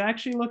 He's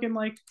actually looking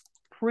like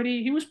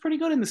pretty. He was pretty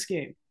good in this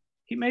game.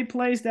 He made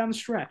plays down the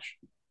stretch.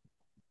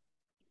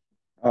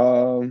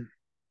 Um.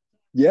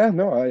 Yeah.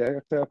 No, I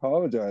have to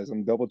apologize.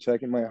 I'm double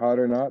checking my hot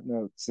or not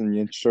notes,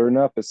 and sure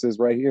enough, it says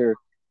right here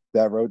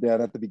that I wrote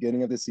down at the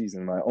beginning of the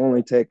season. My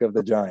only take of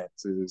the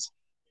Giants is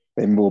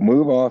they will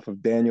move off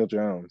of Daniel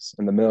Jones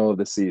in the middle of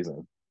the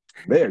season.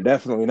 They are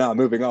definitely not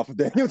moving off of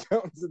Daniel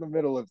Jones in the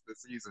middle of the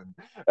season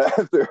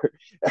after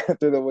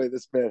after the way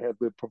this man has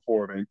been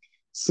performing.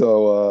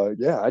 So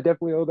yeah, I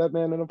definitely owe that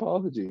man an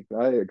apology.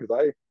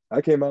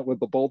 I came out with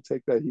the bold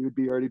take that he would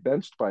be already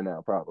benched by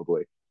now,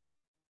 probably.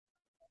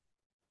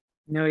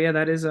 No, yeah,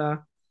 that is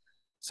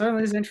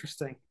certainly is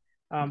interesting.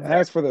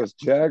 As for those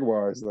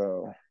Jaguars,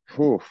 though,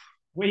 whew,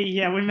 We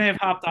may have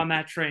hopped on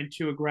that train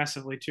too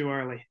aggressively too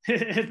early.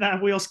 That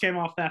wheels came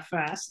off that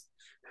fast.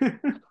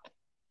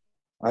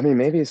 I mean,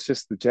 maybe it's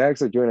just the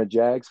Jags are doing a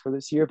Jags for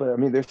this year, but I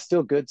mean, there's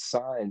still good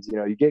signs.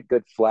 You get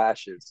good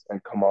flashes,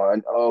 and come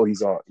on, oh,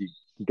 he's on.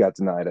 He got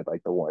denied at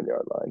like the 1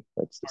 yard line.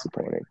 That's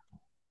disappointing.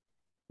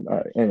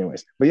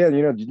 Anyways, but yeah,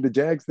 the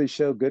Jags they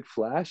show good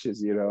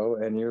flashes,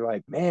 and you're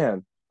like,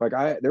 man, like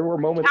there were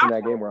moments in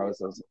that game where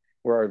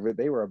where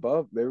they were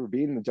above, they were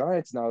beating the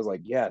Giants, and I was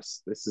like,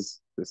 yes, this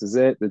is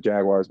it. The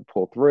Jaguars will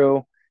pull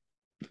through,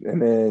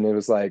 and then it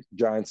was like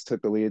Giants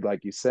took the lead,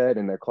 like you said,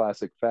 in their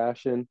classic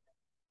fashion,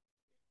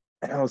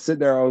 and I was sitting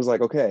there, I was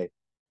like, okay,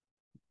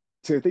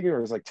 thinking there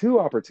was like two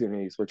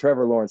opportunities where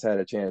Trevor Lawrence had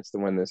a chance to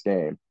win this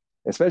game,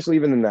 especially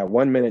even in that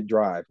 1 minute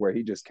drive where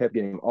he just kept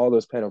getting all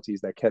those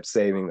penalties that kept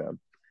saving them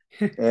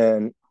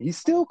and he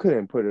still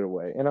couldn't put it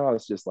away. And I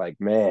was just like,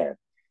 man,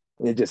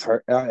 it just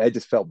hurt. I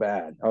just felt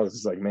bad. I was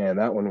just like, man,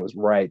 that one was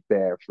right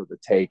there for the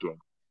taking.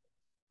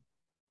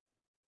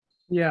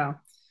 Yeah,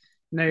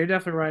 no, you're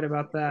definitely right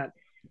about that.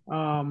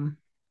 Um,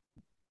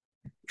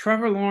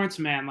 Trevor Lawrence,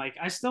 man, like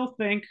I still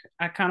think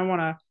I kind of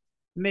want to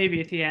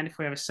maybe at the end, if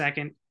we have a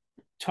second,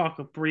 talk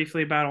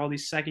briefly about all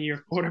these second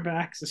year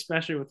quarterbacks,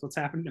 especially with what's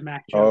happening to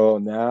Mac Jones. Oh,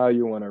 now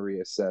you want to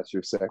reassess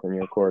your second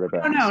year No,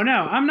 no, quarterbacks. no.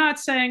 I'm not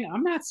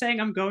saying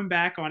I'm going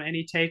back on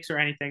any takes or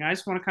anything. I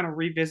just want to kind of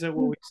revisit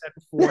what we said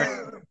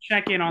before,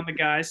 check in on the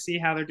guys, see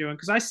how they're doing.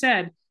 Because I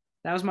said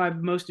that was my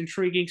most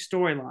intriguing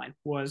storyline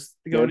was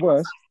the It going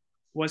was.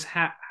 was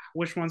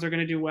which ones are going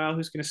to do well,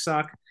 who's going to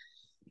suck.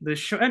 The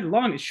short and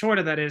long and short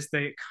of that is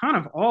they kind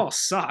of all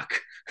suck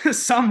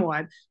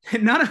somewhat.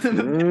 None of them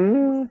have been.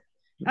 Mm,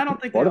 I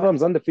don't think they one of all.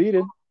 them's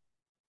undefeated.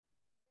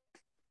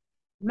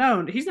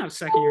 No, he's not a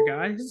second year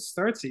guy. He's his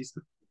third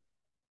season.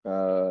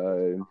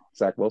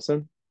 Zach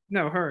Wilson.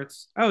 No,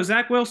 Hurts. Oh,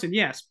 Zach Wilson,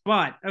 yes,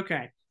 but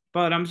okay.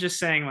 But I'm just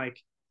saying, like,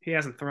 he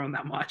hasn't thrown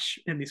that much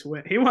in these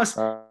wins.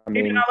 I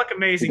He did mean, not look he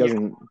amazing yet.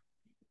 doesn't.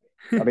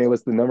 I mean, it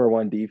was the number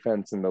one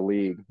defense in the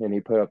league, and he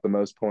put up the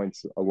most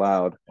points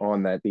allowed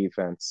on that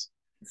defense.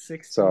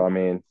 So 16. I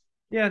mean,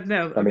 Yeah,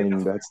 no, I I mean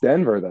mean that's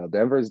Denver though.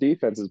 Denver's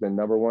defense has been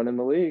number one in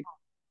the league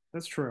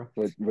that's true.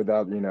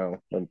 without.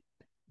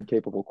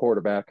 capable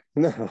quarterback.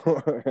 No,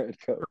 head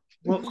coach.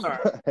 Well, sorry,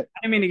 I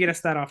didn't mean to get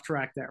us that off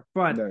track there,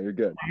 but No, you're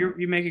good.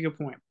 you make a good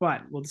point.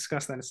 But we'll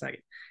discuss that in a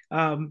second.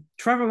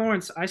 Trevor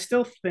Lawrence, I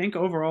still think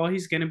overall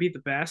he's going to be the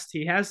best.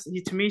 He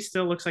to me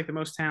still looks like the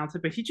most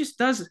talented, but he just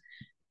does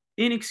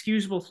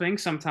inexcusable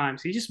things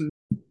sometimes. He just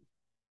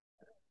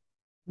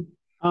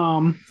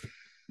um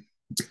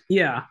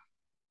yeah.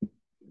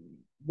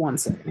 One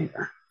second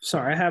here.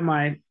 Sorry, I have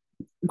my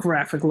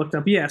graphic looked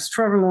up. Yes,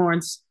 Trevor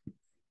Lawrence.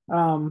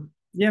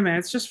 Yeah, man,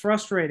 it's just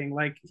frustrating.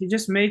 Like he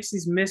just makes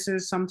these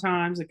misses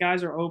sometimes. The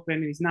guys are open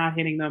and he's not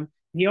hitting them.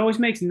 He always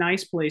makes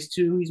nice plays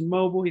too. He's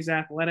mobile, he's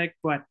athletic,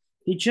 but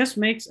he just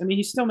makes. I mean,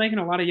 he's still making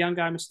a lot of young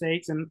guy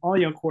mistakes, and all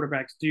young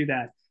quarterbacks do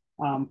that.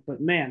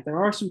 But man,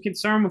 there are some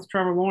concern with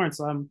Trevor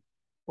Lawrence.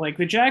 Like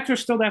the Jags are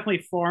still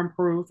definitely far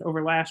improved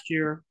over last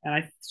year, and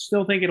I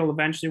still think it'll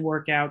eventually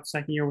work out.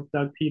 Second year with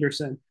Doug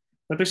Peterson,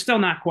 but they're still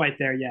not quite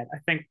there yet. I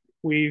think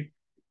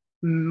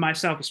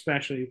myself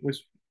especially,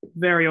 was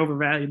very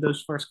overvalued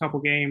those first couple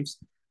games.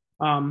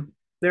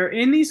 They're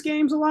in these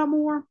games a lot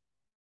more,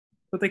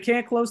 but they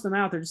can't close them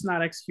out. They're just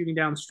not executing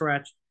down the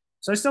stretch.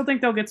 So I still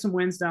think they'll get some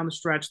wins down the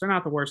stretch. They're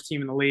not the worst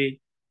team in the league,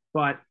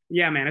 but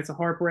yeah, man, it's a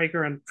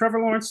heartbreaker. And Trevor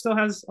Lawrence still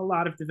has a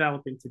lot of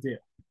developing to do.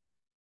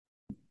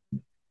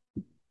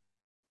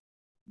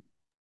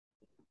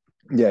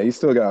 Yeah, he's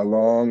still got a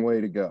long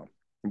way to go,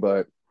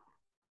 but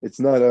it's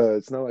not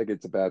like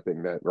it's a bad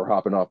thing that we're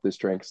hopping off this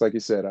train. Because like you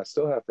said, I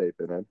still have faith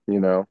in him.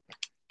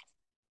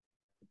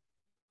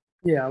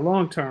 Yeah,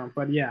 long term,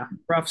 but yeah,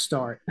 rough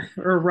start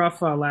or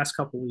rough last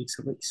couple weeks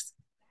at least.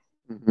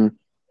 Mm-hmm.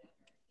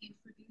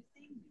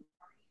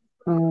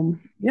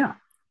 Yeah,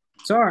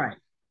 it's all right.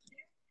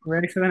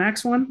 Ready for the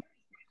next one?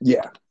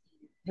 Yeah.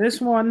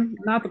 This one,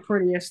 not the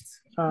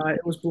prettiest.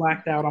 It was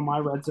blacked out on my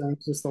red zone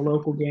because it's the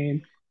local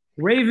game.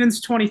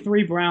 Ravens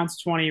 23,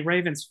 Browns 20.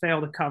 Ravens fail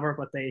to cover,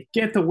 but they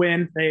get the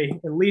win. They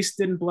at least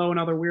didn't blow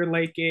another weird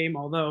late game,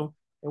 although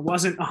it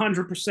wasn't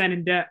 100%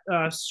 in depth,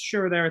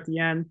 sure there at the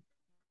end.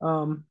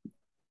 Um,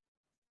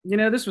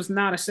 this was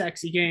not a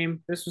sexy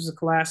game. This was a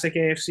classic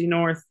AFC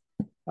North.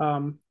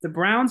 The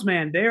Browns,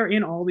 man, they are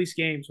in all these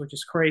games, which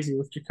is crazy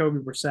with Jacoby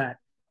Brissett.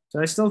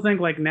 So I still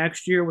think like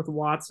next year with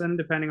Watson,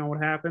 depending on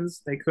what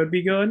happens, they could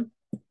be good,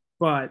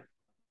 but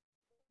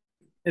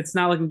it's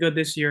not looking good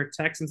this year.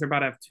 Texans are about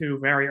to have two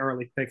very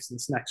early picks in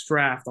this next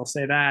draft. I'll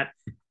say that.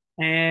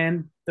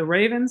 And the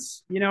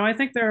Ravens, I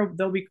think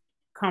they'll be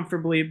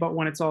comfortably, but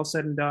when it's all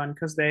said and done,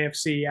 because the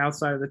AFC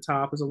outside of the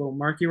top is a little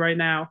murky right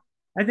now,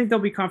 I think they'll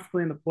be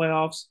comfortably in the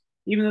playoffs.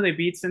 Even though they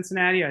beat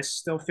Cincinnati, I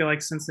still feel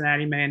like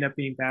Cincinnati may end up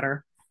being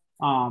better.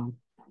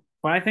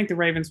 But I think the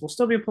Ravens will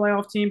still be a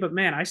playoff team. But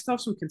man, I still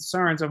have some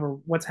concerns over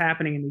what's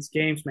happening in these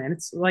games, man.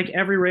 It's like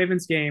every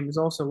Ravens game is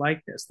also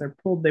like this. They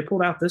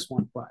pulled out this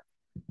one, but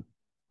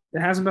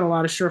there hasn't been a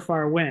lot of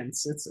surefire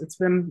wins. It's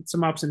been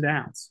some ups and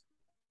downs.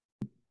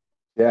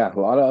 Yeah, a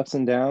lot of ups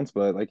and downs,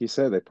 but like you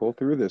said, they pulled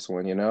through this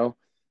one.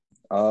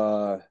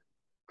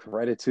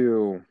 Credit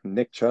to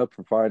Nick Chubb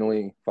for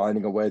finally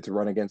finding a way to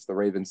run against the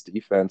Ravens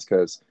defense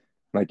because,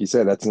 like you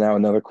said, that's now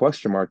another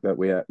question mark that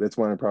we have. That's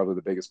one of probably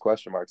the biggest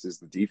question marks is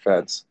the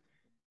defense.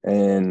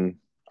 And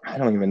I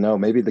don't even know,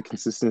 maybe the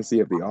consistency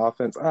of the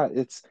offense.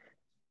 It's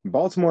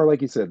Baltimore,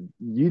 like you said,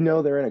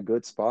 they're in a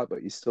good spot,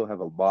 but you still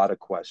have a lot of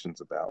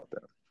questions about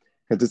them.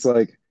 Because it's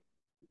like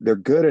they're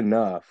good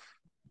enough,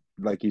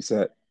 like you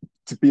said,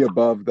 to be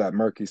above that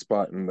murky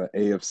spot in the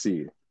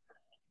AFC.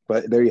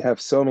 But there you have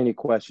so many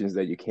questions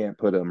that you can't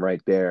put them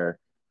right there,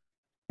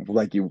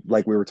 like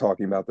we were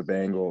talking about the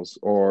Bengals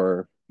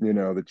or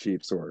the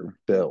Chiefs or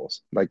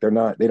Bills. Like they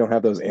don't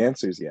have those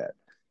answers yet.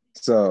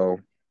 So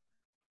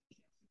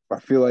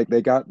I feel like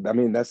I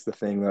mean, that's the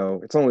thing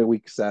though. It's only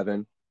week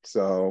 7,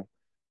 so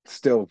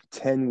still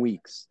 10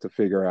 weeks to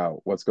figure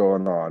out what's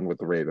going on with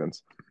the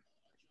Ravens.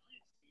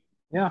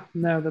 Yeah,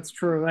 no, that's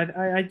true.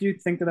 I do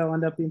think that they'll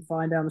end up being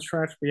fine down the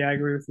stretch, but yeah, I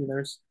agree with you.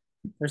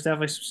 There's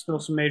definitely still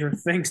some major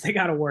things they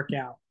got to work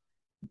out.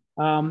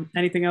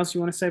 Anything else you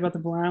want to say about the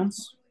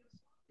Browns?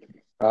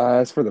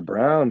 As for the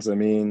Browns, I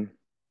mean,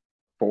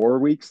 4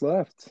 weeks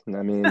left.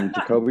 I mean,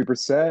 Jacoby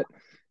Brissett,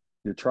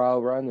 your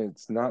trial run,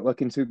 it's not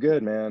looking too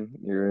good, man.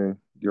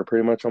 You're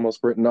pretty much almost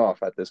written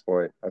off at this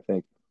point. I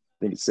think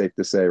it's safe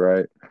to say,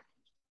 right?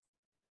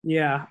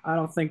 Yeah, I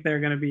don't think they're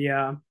going to be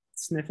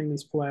sniffing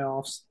these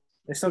playoffs.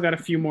 They still got a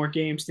few more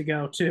games to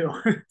go too,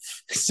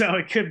 so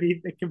it could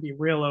be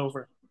real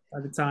over by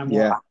the time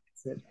Yeah.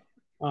 it.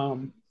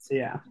 So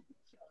yeah,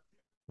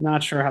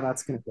 not sure how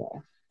that's going to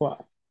go.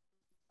 But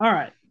all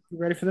right, you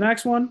ready for the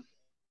next one?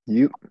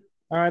 You.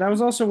 All right, I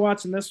was also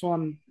watching this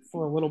one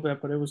for a little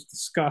bit, but it was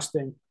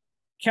disgusting.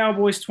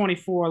 Cowboys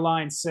 24,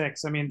 Lions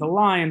 6. I mean, the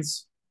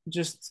Lions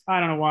just, I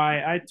don't know why.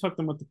 I took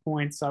them with the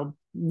points. I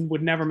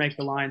would never make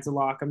the Lions a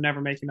lock. I'm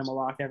never making them a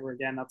lock ever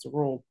again. That's a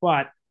rule.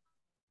 But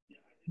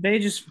they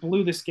just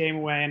blew this game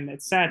away, and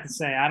it's sad to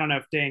say. I don't know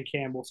if Dan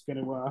Campbell's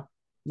going to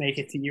make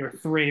it to year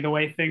 3 the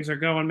way things are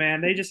going,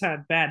 man. They just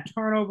had bad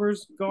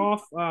turnovers.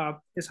 Goff,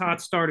 his hot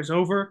start is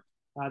over.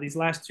 These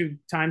last two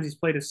times he's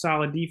played a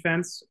solid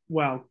defense.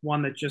 Well,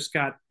 one that just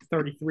got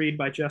 33'd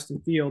by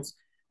Justin Fields.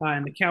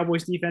 And the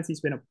Cowboys defense,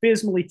 he's been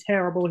abysmally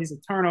terrible. He's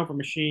a turnover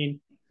machine.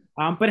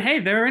 But hey,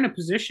 they're in a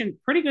position,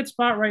 pretty good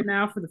spot right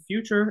now for the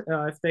future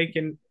if they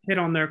can hit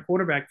on their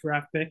quarterback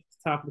draft pick at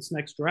the top of this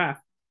next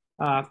draft.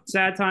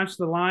 Sad times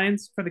for the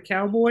Lions, for the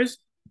Cowboys.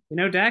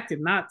 Dak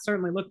did not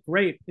certainly look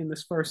great in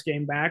this first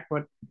game back,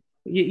 but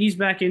he eased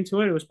back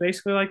into it. It was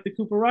basically like the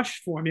Cooper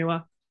Rush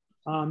formula.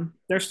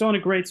 They're still in a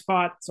great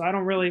spot, so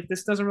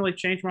this doesn't really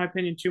change my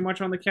opinion too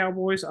much on the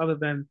Cowboys, other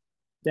than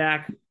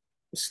Dak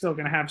is still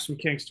going to have some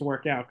kinks to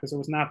work out because it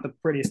was not the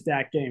prettiest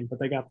Dak game, but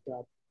they got the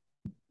job.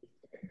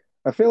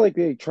 I feel like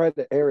they tried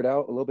to air it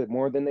out a little bit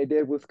more than they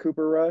did with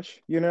Cooper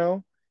Rush,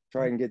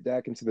 try and get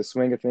Dak into the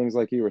swing of things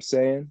like you were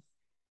saying.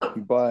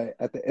 But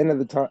at the end of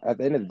the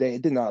day,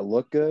 it did not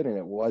look good and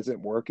it wasn't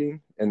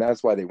working. And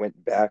that's why they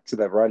went back to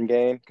that run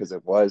game because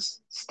it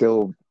works,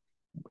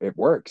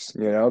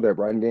 their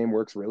run game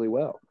works really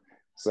well.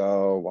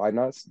 So why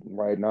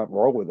not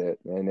roll with it?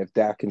 And if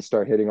Dak can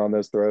start hitting on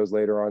those throws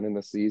later on in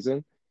the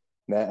season,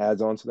 that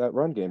adds on to that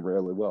run game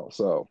really well.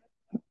 So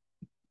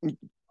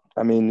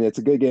I mean, it's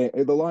a good game.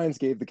 The Lions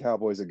gave the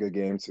Cowboys a good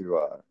game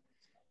to,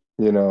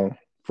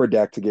 for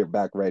Dak to get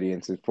back ready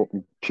into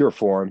pure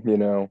form. I don't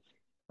know.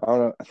 I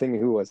don't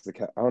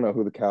know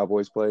who the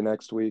Cowboys play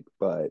next week,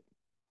 but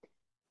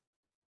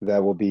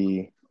that will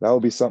be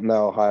something that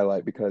I'll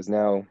highlight because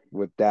now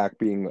with Dak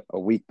being a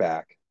week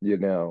back,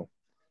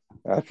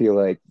 I feel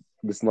like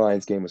this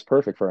Lions game was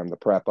perfect for him to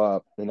prep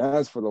up. And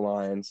as for the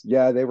Lions,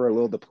 yeah, they were a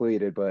little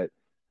depleted, but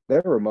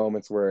there were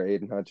moments where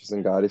Aiden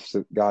Hutchinson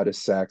got his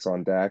sacks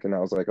on Dak, and I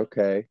was like,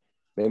 okay,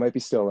 they might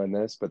be still in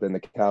this, but then the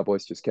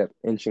Cowboys just kept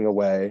inching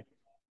away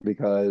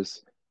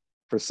because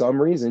for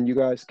some reason you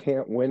guys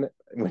can't win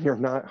when you're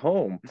not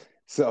home.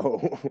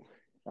 So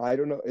I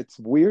don't know. It's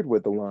weird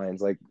with the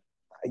Lions. Like,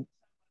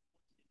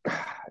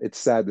 it's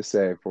sad to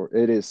say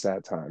it is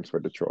sad times for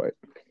Detroit.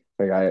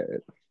 Like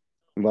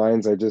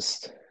Lions are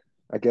just.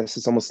 I guess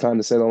it's almost time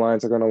to say the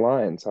Lions are going to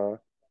Lions, huh?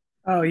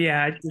 Oh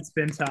yeah, it's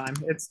been time.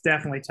 It's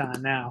definitely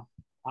time now.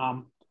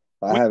 I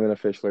haven't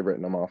officially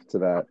written them off to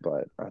that,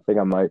 but I think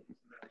I might.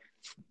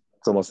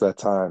 It's almost that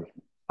time.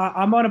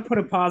 I'm going to put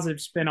a positive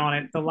spin on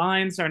it. The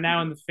Lions are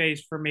now in the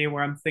phase for me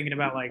where I'm thinking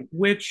about like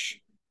which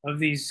of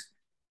these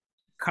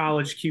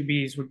college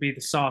QBs would be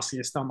the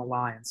sauciest on the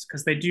Lions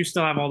because they do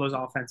still have all those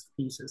offensive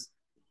pieces.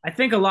 I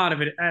think a lot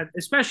of it,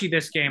 especially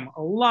this game,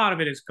 a lot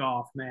of it is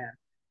golf, man.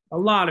 A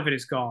lot of it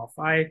is golf.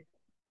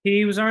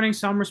 He was earning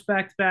some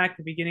respect back at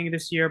the beginning of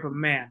this year, but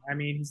man, I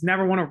mean, he's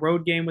never won a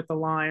road game with the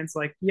Lions.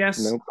 Like, yes,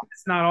 Nope.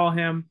 it's not all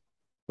him,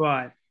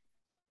 but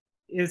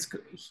he's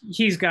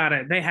got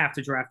it. They have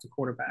to draft a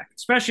quarterback,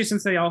 especially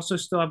since they also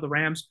still have the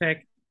Rams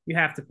pick. You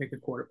have to pick a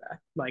quarterback.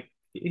 Like,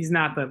 he's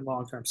not the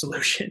long-term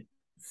solution.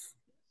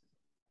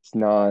 It's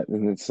not,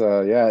 and it's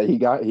yeah, you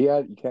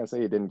can't say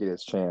he didn't get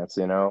his chance,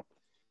 And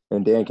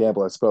Dan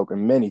Campbell has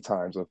spoken many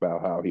times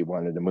about how he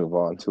wanted to move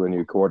on to a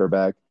new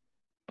quarterback,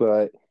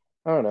 but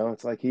I don't know.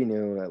 It's like he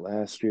knew that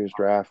last year's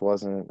draft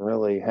wasn't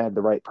really had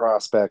the right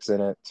prospects in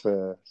it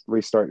to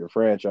restart your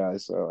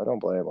franchise. So I don't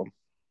blame him.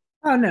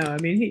 Oh no, I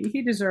mean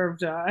he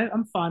deserved.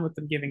 I'm fine with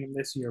them giving him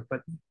this year,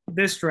 but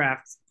this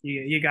draft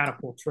you got to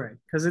pull trigger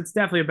because it's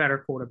definitely a better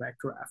quarterback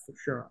draft for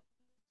sure.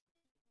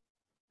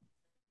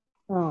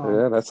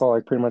 Yeah, that's all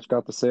I pretty much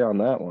got to say on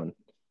that one.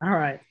 All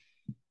right,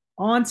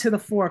 on to the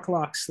 4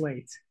 o'clock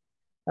slate.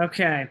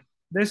 Okay,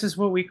 this is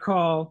what we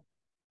call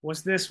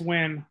was this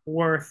win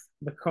worth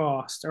the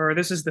cost? Or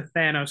this is the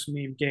Thanos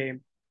meme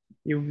game.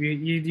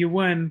 You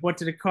win. What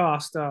did it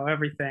cost? Oh,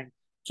 everything.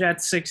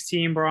 Jets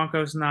 16,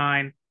 Broncos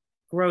 9.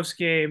 Gross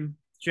game.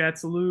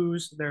 Jets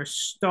lose their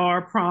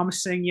star,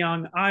 promising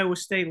young Iowa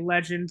State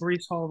legend,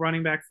 Brees Hall,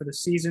 running back for the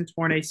season,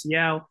 torn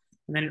ACL.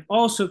 And then it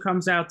also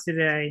comes out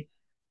today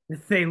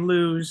that they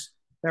lose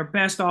their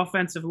best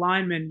offensive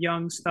lineman,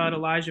 young stud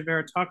Elijah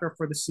Vera Tucker,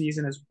 for the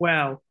season as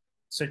well.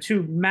 So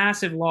two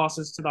massive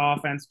losses to the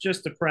offense,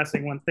 just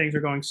depressing when things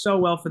are going so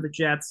well for the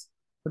Jets.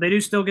 But they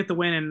do still get the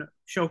win, and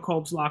Joe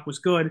Kolb's lock was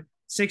good.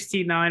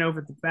 16-9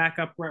 over the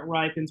backup Brett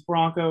Ripken's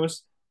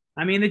Broncos.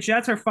 I mean, the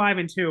Jets are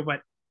 5-2,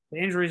 but the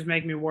injuries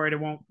make me worried it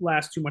won't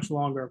last too much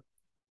longer.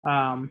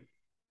 But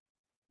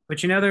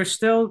they're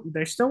still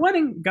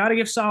winning. Got to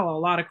give Saleh a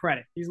lot of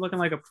credit. He's looking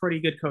like a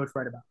pretty good coach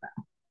right about now.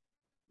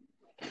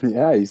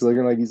 Yeah, he's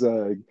looking like he's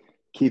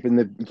keeping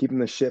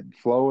the ship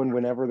flowing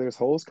whenever there's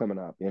holes coming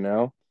up.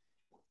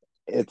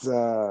 It's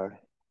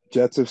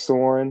Jets are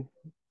soaring.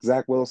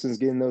 Zach Wilson's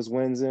getting those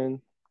wins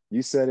in.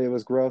 You said it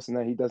was gross and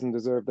that he doesn't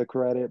deserve the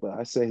credit, but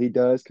I say he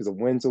does because a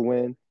win's a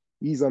win.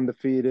 He's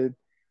undefeated.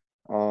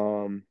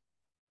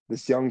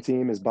 This young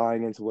team is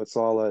buying into what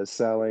Saleh is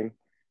selling.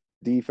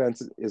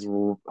 Defense is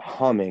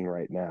humming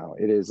right now.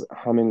 It is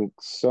humming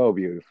so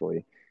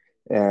beautifully,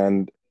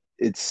 and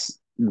it's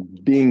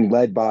being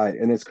led by.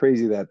 And it's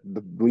crazy that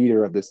the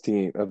leader of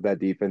that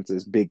defense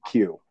is Big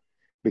Q,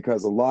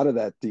 because a lot of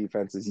that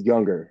defense is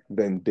younger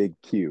than Big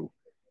Q.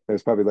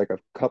 There's probably like a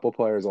couple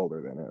players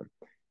older than him.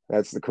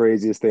 That's the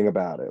craziest thing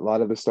about it. A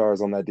lot of the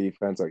stars on that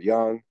defense are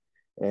young.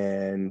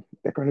 and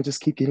they're going to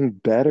just keep getting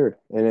better.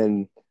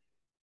 And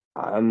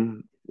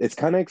then it's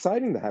kind of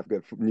exciting to have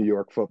good New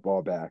York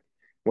football back,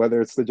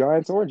 whether it's the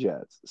Giants or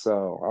Jets.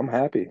 So I'm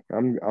happy.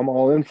 I'm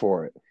all in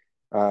for it.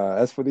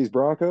 As for these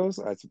Broncos,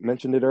 I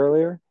mentioned it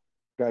earlier.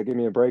 Got to give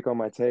me a break on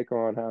my take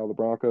on how the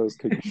Broncos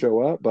could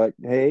show up, but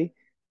hey,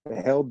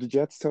 they held the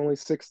Jets to only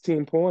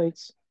 16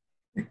 points.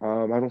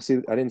 I didn't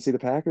see the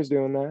Packers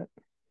doing that.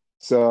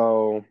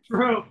 So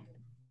True.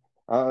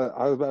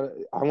 I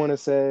want to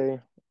say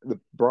the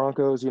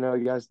Broncos. You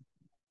guys,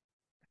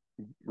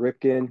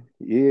 Ripken,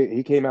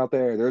 he came out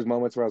there. There's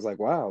moments where I was like,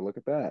 wow, look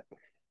at that.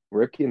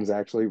 Ripken's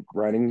actually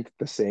running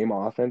the same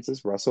offense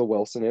as Russell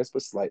Wilson is,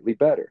 but slightly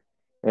better.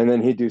 And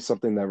then he'd do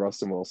something that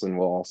Russell Wilson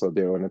will also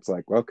do, and it's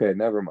like, okay,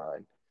 never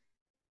mind.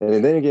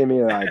 And then it gave me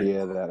an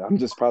idea that I'm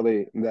just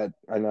probably that,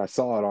 and I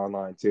saw it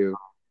online too,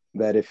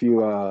 that if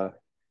you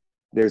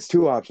there's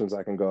two options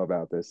I can go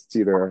about this. It's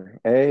either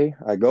A,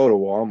 I go to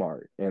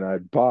Walmart and I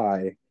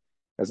buy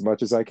as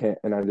much as I can,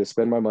 and I just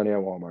spend my money at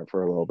Walmart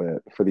for a little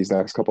bit for these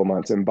next couple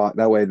months, and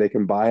that way they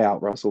can buy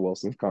out Russell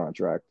Wilson's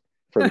contract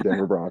for the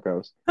Denver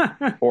Broncos.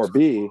 Or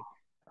B,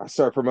 I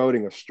start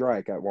promoting a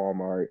strike at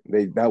Walmart.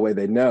 That way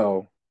they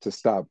know to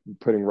stop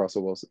putting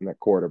Russell Wilson at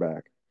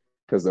quarterback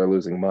because they're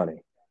losing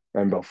money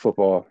in both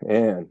football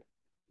and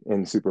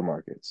in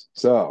supermarkets.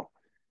 So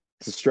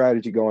it's a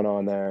strategy going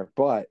on there,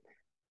 but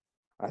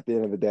at the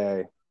end of the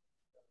day,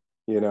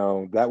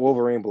 that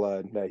Wolverine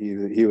blood that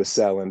he was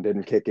selling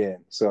didn't kick in.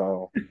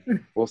 So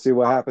we'll see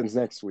what happens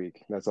next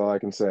week. That's all I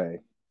can say.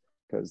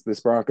 Because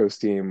this Broncos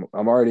team,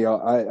 I'm already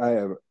I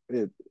have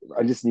it.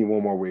 I just need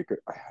one more week.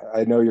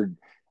 I know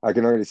I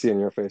can already see in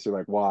your face. You're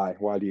like, why?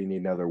 Why do you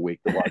need another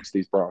week to watch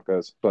these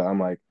Broncos? But I'm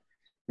like,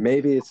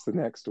 maybe it's the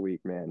next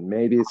week, man.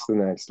 Maybe it's the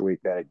next week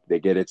that they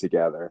get it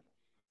together.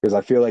 Because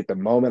I feel like the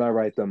moment I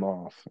write them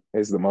off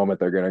is the moment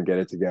they're gonna get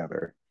it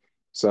together.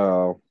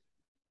 So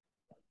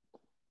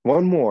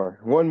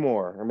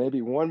or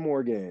maybe one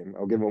more game.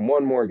 I'll give them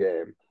one more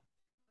game.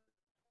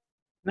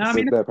 No, I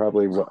mean, I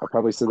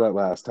probably said that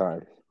last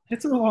time.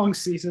 it's a long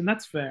season.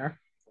 That's fair.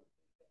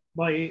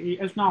 But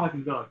it's not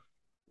looking good.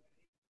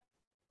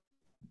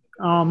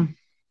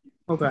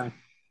 Okay.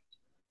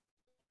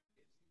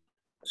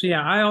 So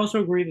yeah, I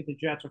also agree that the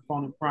Jets are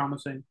fun and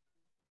promising.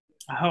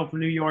 I hope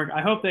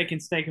they can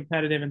stay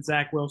competitive and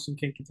Zach Wilson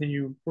can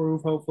continue to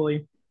improve,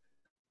 hopefully.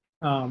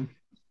 Um,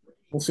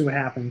 we'll see what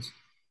happens.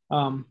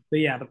 But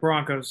yeah, the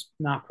Broncos,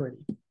 not pretty.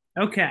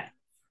 Okay.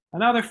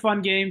 Another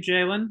fun game,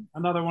 Jalen.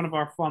 Another one of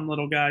our fun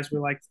little guys we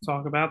like to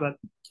talk about. That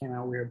came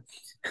out weird.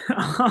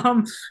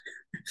 um,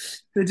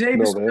 the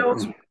Davis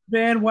Mills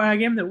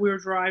bandwagon that we were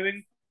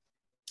driving.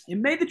 It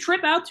made the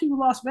trip out to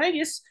Las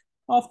Vegas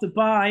off the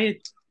bye.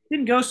 It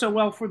didn't go so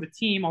well for the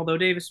team, although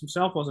Davis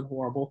himself wasn't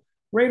horrible.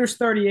 Raiders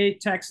 38,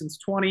 Texans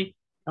 20.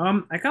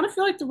 I kind of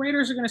feel like the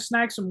Raiders are going to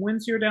snag some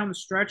wins here down the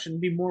stretch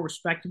and be more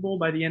respectable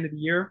by the end of the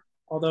year,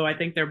 although I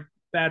think their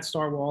bad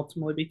start will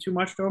ultimately be too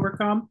much to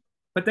overcome.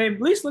 But they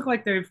at least look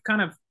like they've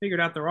kind of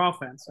figured out their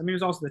offense. I mean, it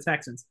was also the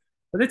Texans.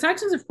 But the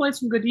Texans have played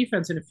some good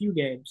defense in a few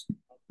games.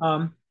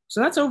 So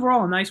that's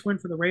overall a nice win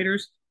for the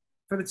Raiders.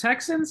 For the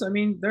Texans, I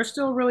mean, they're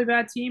still a really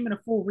bad team in a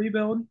full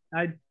rebuild.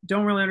 I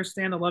don't really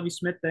understand the Lovie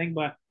Smith thing,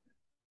 but,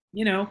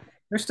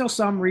 there's still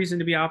some reason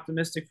to be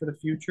optimistic for the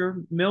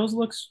future. Mills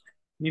looks,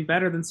 I mean,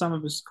 better than some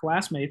of his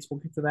classmates. We'll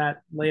get to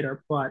that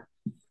later. But,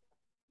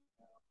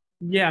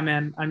 yeah,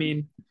 man, I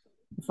mean,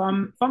 if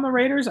I'm the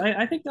Raiders,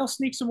 I think they'll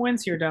sneak some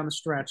wins here down the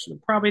stretch.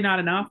 Probably not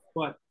enough,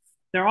 but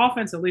their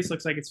offense at least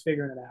looks like it's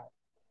figuring it out.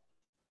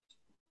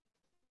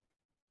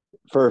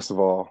 First of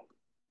all,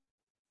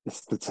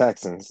 it's the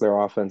Texans. Their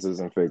offense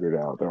isn't figured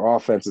out. Their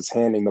offense is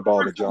handing the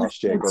ball to Josh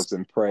Jacobs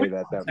and pray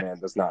that man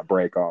does not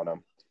break on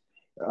him.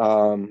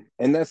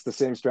 And that's the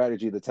same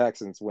strategy the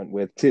Texans went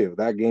with too.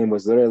 That game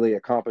was literally a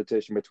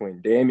competition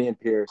between Dameon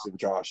Pierce and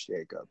Josh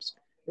Jacobs.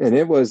 And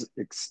it was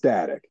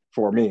ecstatic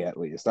for me, at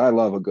least. I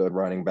love a good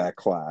running back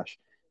clash.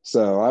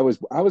 So I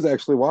was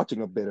actually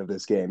watching a bit of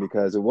this game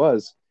because it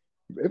was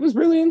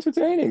really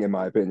entertaining in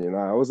my opinion.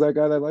 I was that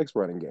guy that likes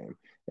running game.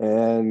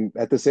 And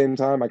at the same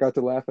time, I got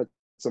to laugh at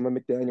some of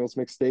McDaniel's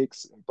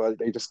mistakes, but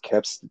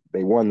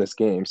they won this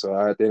game. So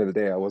at the end of the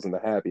day, I wasn't the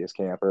happiest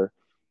camper.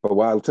 But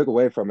what I took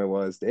away from it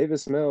was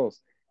Davis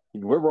Mills.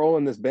 We're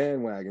rolling this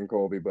bandwagon,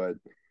 Colby, but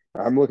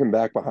I'm looking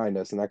back behind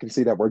us and I can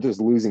see that we're just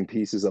losing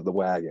pieces of the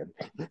wagon.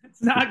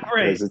 It's not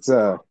great. Because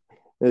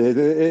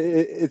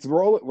it's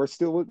rolling.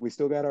 We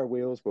still got our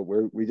wheels, but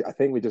I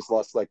think we just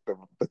lost like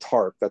the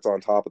tarp that's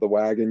on top of the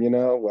wagon.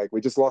 Like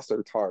we just lost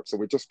our tarp, so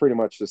we're just pretty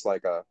much just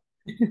like a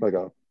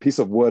piece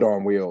of wood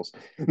on wheels.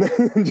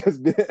 just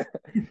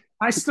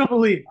I still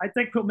believe. I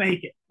think we'll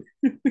make it.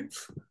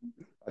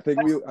 I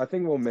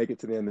think we'll make it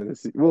to the end of the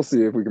season. We'll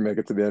see if we can make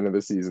it to the end of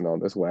the season on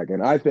this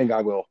wagon. I think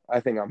I will. I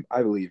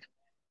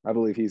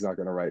believe he's not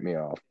going to write me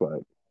off, but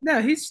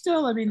no, he's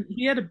still. I mean,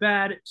 he had a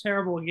bad,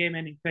 terrible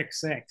game-ending pick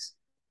six,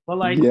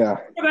 but yeah,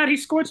 he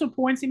scored some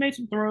points. He made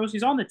some throws.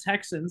 He's on the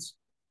Texans,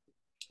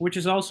 which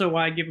is also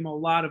why I give him a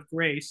lot of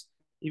grace,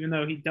 even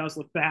though he does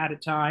look bad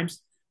at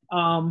times.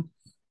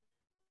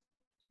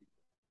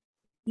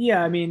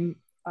 Yeah, I mean,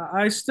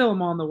 I still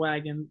am on the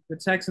wagon. The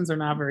Texans are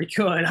not very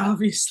good,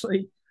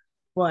 obviously,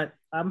 but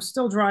I'm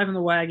still driving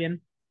the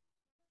wagon.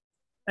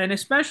 And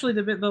especially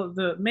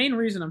the main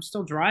reason I'm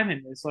still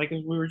driving is like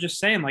we were just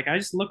saying, like I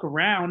just look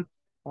around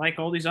like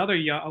all these other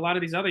young, a lot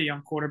of these other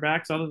young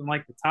quarterbacks, other than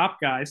like the top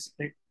guys,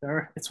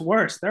 they're it's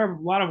worse. There are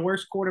a lot of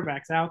worse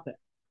quarterbacks out there.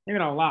 Maybe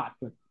not a lot,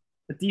 but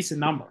a decent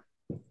number.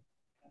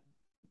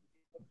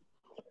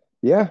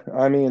 Yeah,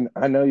 I mean,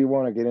 I know you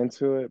want to get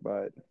into it,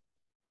 but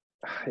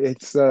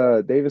it's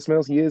Davis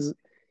Mills. He is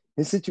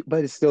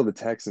but it's still the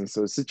Texans,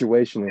 so the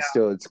situation is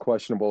still it's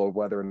questionable of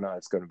whether or not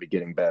it's going to be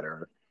getting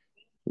better.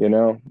 You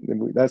know,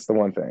 that's the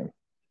one thing.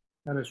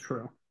 That is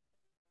true.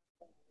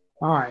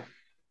 All right.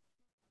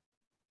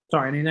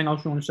 Sorry. Anything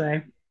else you want to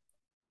say?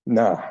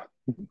 Nah.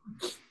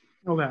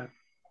 Okay.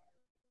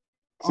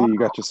 See, you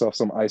got yourself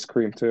some ice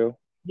cream too.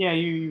 Yeah,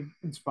 you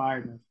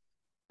inspired me.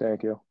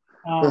 Thank you.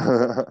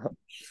 Um,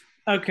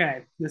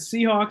 okay, the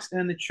Seahawks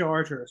and the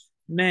Chargers.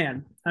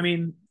 Man, I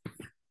mean,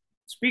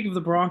 speak of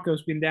the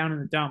Broncos being down in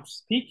the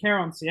dumps. Pete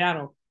Carroll in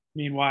Seattle,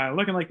 meanwhile,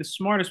 looking like the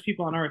smartest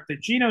people on earth. The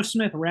Geno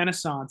Smith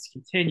renaissance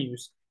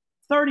continues.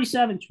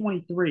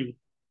 37-23,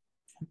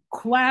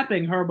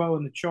 clapping Herbo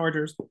and the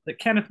Chargers. The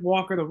Kenneth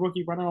Walker, the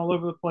rookie, running all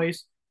over the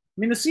place.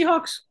 I mean, the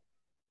Seahawks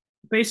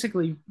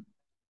basically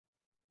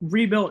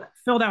rebuilt,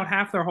 filled out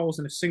half their holes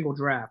in a single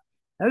draft.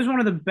 That is one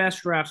of the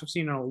best drafts I've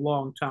seen in a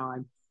long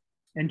time.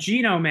 And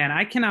Geno, man,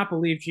 I cannot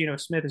believe Geno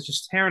Smith is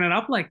just tearing it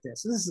up like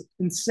this. This is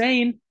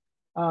insane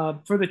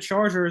for the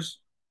Chargers.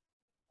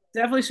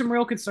 Definitely some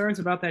real concerns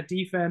about that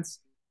defense.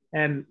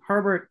 And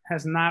Herbert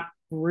has not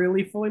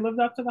really fully lived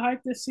up to the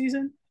hype this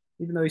season,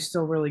 even though he's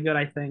still really good,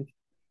 I think.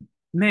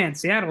 Man,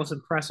 Seattle is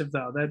impressive,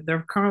 though.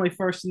 They're currently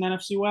first in the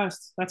NFC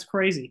West. That's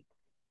crazy.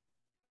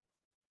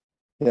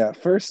 Yeah,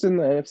 first in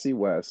the NFC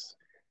West,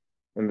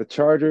 and the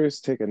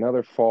Chargers take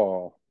another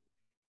fall.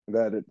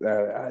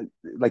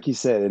 Like you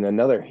said, in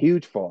another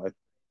huge fall.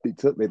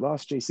 They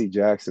lost J.C.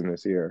 Jackson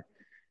this year,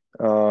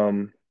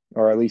 or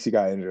at least he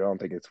got injured. I don't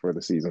think it's for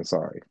the season.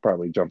 Sorry,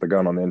 probably jumped the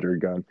gun on the injury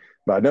gun,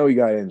 but I know he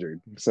got injured.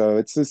 So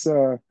it's this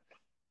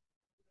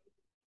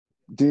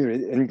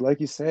dude, and like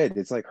you said,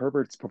 it's like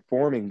Herbert's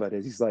performing, but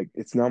he's like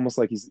it's almost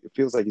like it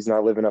feels like he's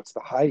not living up to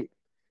the hype.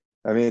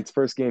 I mean, it's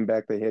first game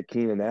back they hit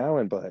Keenan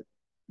Allen, but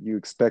you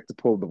expect to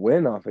pull the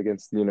win off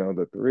against, the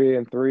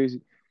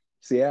 3-3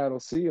 Seattle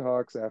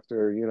Seahawks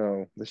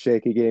after, the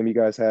shaky game you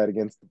guys had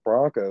against the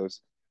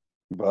Broncos.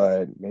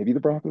 But maybe the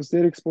Broncos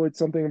did exploit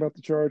something about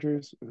the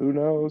Chargers. Who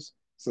knows?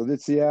 So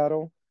did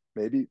Seattle.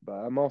 Maybe, but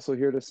I'm also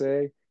here to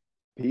say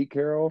Pete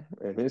Carroll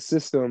and his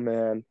system,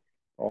 man.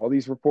 All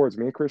these reports,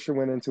 me and Christian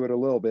went into it a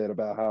little bit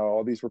about how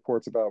all these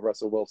reports about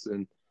Russell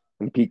Wilson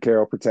and Pete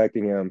Carroll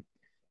protecting him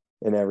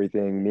and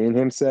everything. Me and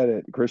him said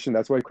it. Christian,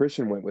 that's why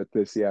Christian went with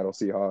the Seattle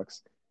Seahawks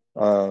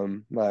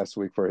last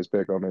week for his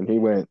pick 'em, and he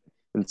went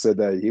and said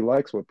that he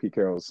likes what Pete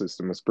Carroll's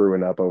system is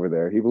brewing up over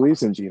there. He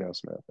believes in Geno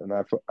Smith, and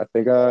I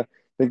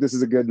think this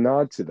is a good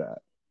nod to that.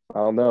 I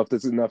don't know if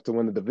this is enough to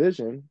win the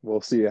division. We'll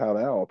see how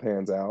that all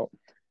pans out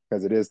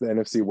because it is the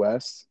NFC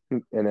West,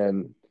 and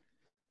then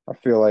I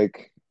feel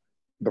like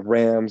the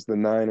Rams, the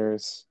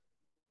Niners,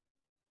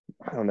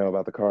 I don't know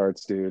about the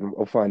Cards, dude.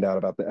 We'll find out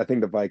about that. I think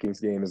the Vikings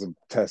game is a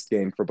test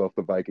game for both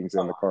the Vikings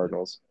and the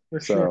Cardinals. For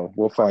sure. So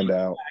we'll find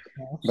out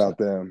So, about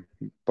them.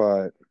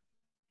 But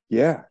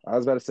yeah, I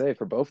was about to say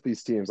for both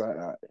these teams,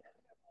 I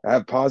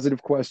have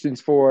positive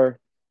questions for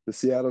the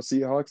Seattle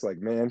Seahawks. Like,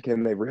 man,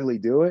 can they really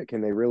do it?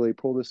 Can they really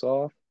pull this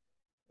off?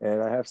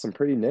 And I have some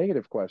pretty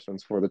negative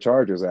questions for the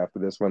Chargers after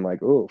this one.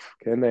 Like, oof,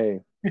 can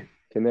they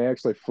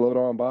actually float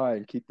on by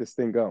and keep this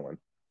thing going?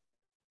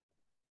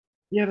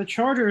 yeah, the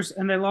Chargers,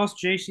 and they lost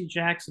J.C.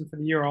 Jackson for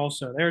the year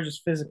also. They were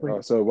just physically,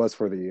 Oh, so it was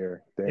for the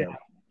year. yeah, Damn.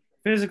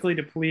 physically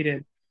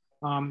depleted.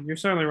 You're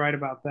certainly right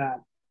about that.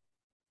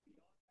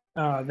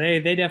 They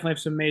definitely have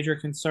some major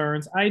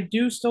concerns. I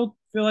do still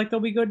feel like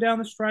they'll be good down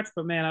the stretch,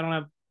 but man, I don't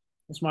have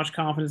as much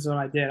confidence as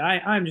I did.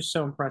 I'm just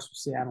so impressed with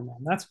Seattle, man.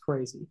 That's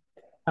crazy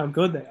how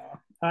good they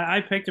are.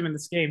 I picked them in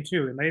this game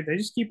too, and they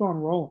just keep on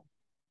rolling.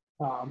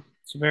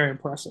 It's very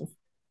impressive.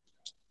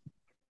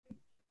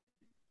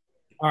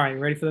 All right, you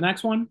ready for the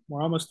next one?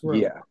 We're almost through.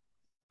 Yeah.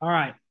 All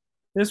right.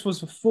 This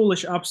was a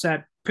foolish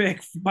upset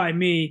pick by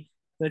me.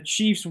 The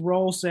Chiefs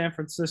roll San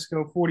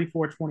Francisco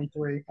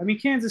 44-23. I mean,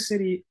 Kansas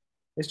City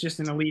is just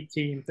an elite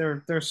team.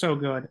 They're so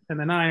good. And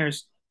the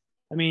Niners,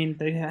 I mean,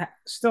 they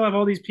still have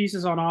all these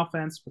pieces on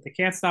offense, but they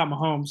can't stop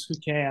Mahomes. Who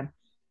can?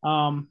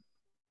 Um,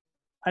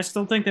 I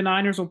still think the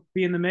Niners will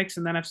be in the mix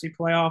in the NFC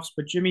playoffs,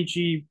 but Jimmy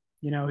G,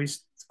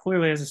 he's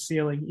clearly has a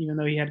ceiling, even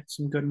though he had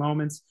some good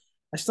moments.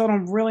 I still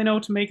don't really know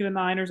what to make of the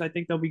Niners. I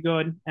think they'll be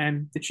good,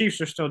 and the Chiefs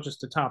are still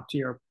just a top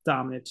tier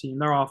dominant team.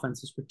 Their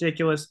offense is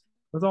ridiculous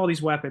with all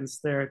these weapons.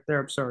 They're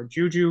absurd.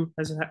 Juju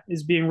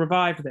is being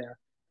revived there,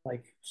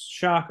 like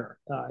shocker.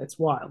 It's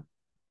wild.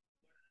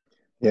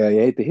 Yeah, you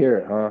hate to hear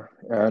it, huh?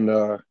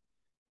 And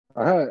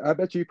I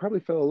bet you probably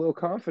felt a little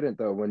confident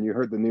though when you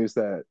heard the news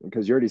that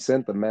because you already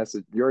sent the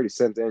message, you already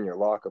sent in your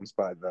lockums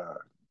by the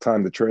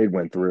time the trade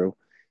went through.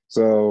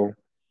 So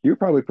you were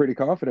probably pretty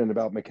confident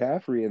about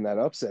McCaffrey in that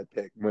upset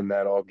pick when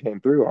that all came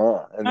through,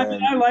 huh? And I mean,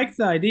 then I liked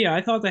the idea.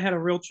 I thought they had a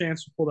real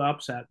chance to pull the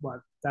upset, but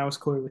that was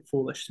clearly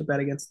foolish to bet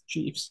against the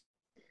Chiefs.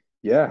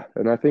 yeah,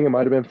 and I think it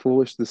might have been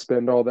foolish to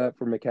spend all that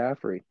for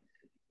McCaffrey.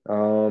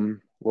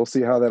 We'll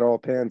see how that all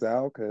pans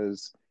out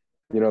because,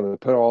 to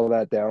put all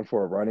that down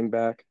for a running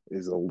back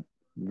is a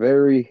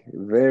very,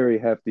 very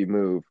hefty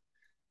move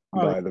Oh,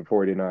 by the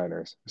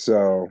 49ers.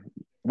 So,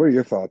 what are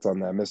your thoughts on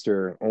that,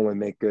 Mr. Only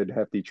make good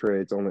hefty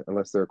trades only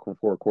unless they're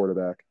for a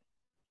quarterback?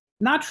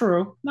 not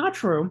true. Not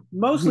true.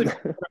 Mostly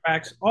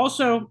quarterbacks.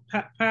 Also,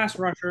 pass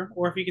rusher,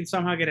 or if you can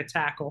somehow get a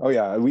tackle. Oh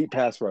yeah, elite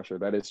pass rusher.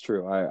 That is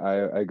true.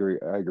 I agree.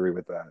 I agree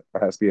with that.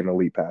 It has to be an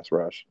elite pass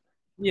rush.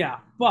 Yeah,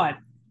 but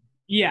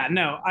yeah,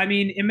 no. I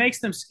mean, it makes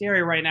them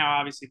scary right now,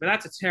 obviously, but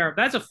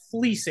that's a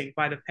fleecing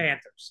by the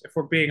Panthers, if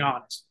we're being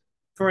honest.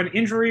 For an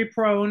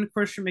injury-prone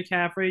Christian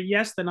McCaffrey,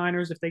 yes, the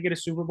Niners, if they get a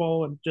Super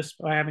Bowl and just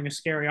by having a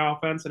scary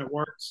offense and it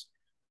works,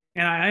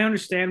 and I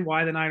understand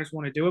why the Niners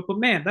want to do it, but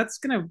man, that's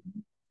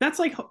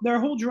like their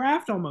whole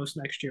draft almost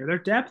next year. Their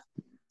depth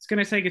is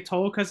gonna take a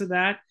toll because of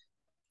that.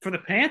 For the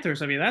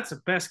Panthers, I mean, that's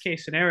the best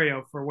case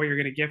scenario for what you're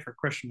gonna get for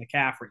Christian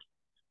McCaffrey.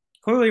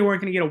 Clearly, you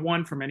weren't gonna get a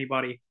one from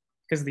anybody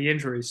because of the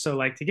injuries. So,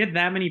 like, to get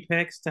that many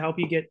picks to help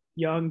you get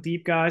young,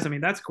 deep guys, I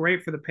mean, that's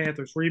great for the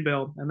Panthers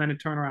rebuild and then to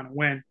turn around and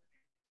win.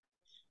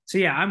 So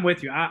yeah, I'm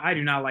with you. I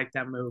do not like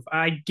that move.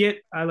 I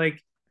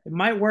like it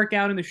might work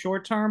out in the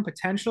short term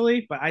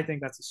potentially, but I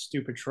think that's a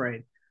stupid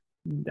trade.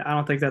 I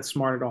don't think that's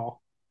smart at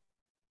all.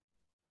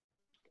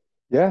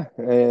 Yeah,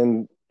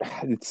 and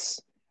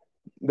it's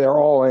they're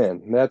all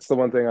in. That's the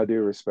one thing I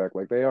do respect.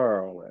 Like they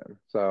are all in.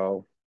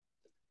 So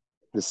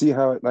to see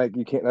how it like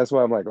you can't. That's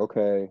why I'm like,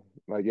 okay,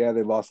 like yeah,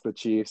 they lost the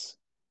Chiefs.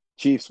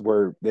 Chiefs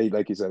were they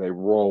like you said they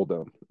rolled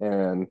them,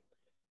 and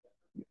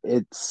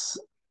it's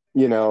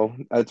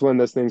that's one of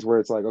those things where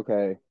it's like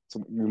okay,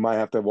 so you might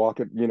have to walk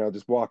it,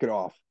 just walk it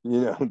off.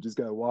 Just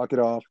gotta walk it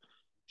off,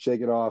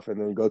 shake it off,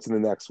 and then go to the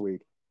next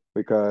week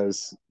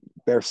because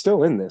they're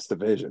still in this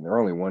division. They're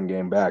only one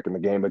game back, and the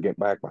game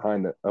back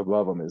behind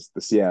above them is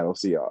the Seattle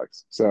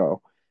Seahawks.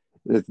 So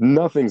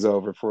nothing's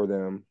over for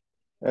them.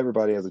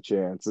 Everybody has a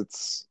chance.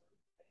 It's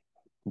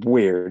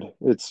weird.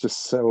 It's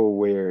just so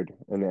weird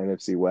in the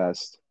NFC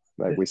West,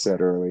 like we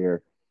said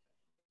earlier.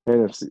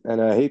 NFC,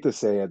 and I hate to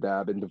say it, that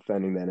I've been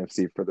defending the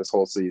NFC for this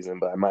whole season,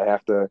 but I might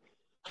have to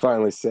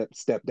finally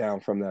step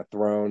down from that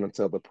throne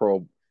until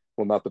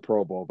well, not the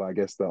Pro Bowl, but I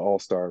guess the All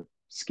Star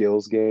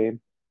Skills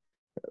game.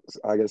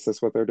 I guess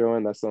that's what they're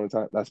doing. That's the only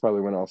time. That's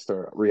probably when I'll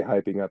start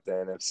rehyping up the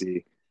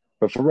NFC.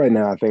 But for right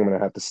now, I think I'm gonna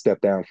have to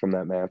step down from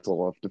that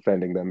mantle of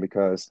defending them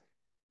because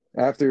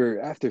after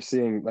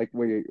seeing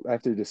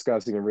after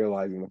discussing and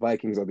realizing the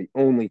Vikings are the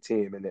only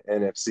team in the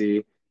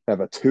NFC have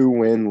a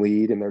 2-win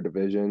lead in their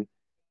division,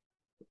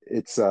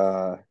 it's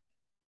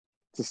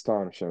it's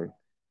astonishing.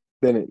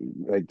 Then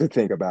like to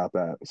think about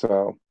that.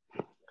 So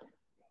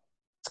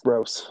it's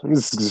gross.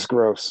 This is just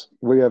gross.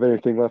 Do you have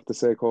anything left to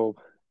say, Cole?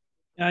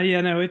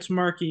 Yeah, no, it's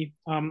murky.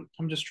 I'm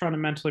just trying to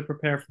mentally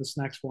prepare for this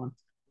next one.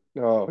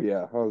 Oh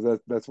yeah.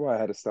 That's why I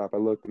had to stop. I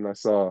looked and I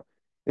saw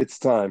it's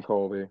time,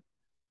 Colby.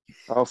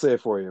 I'll say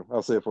it for you.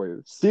 I'll say it for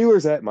you.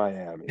 Steelers at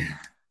Miami.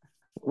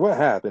 What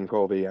happened,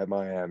 Colby, at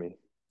Miami?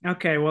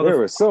 Okay, well, There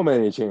were so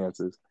many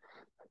chances.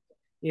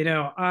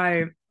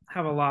 I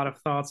have a lot of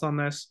thoughts on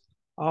this.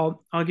 I'll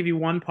give you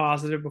one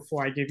positive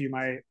before I give you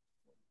my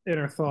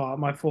inner thought,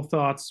 my full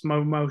thoughts, my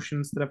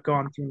emotions that have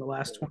gone through in the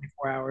last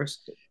 24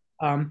 hours.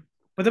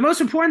 But the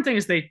most important thing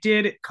is they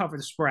did cover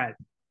the spread.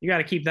 You got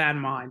to keep that in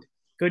mind.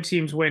 Good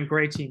teams win,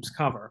 great teams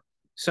cover.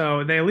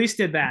 So they at least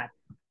did that.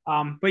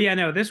 But yeah,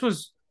 no, this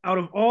was out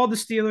of all the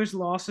Steelers'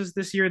 losses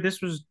this year,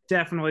 this was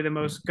definitely the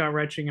most gut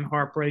wrenching and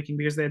heartbreaking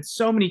because they had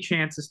so many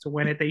chances to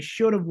win it. They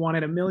should have won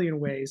it a million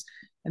ways.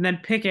 And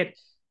then Pickett,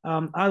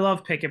 I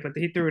love Pickett, but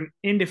he threw an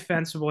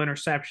indefensible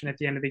interception at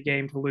the end of the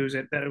game to lose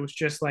it. That it was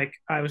just like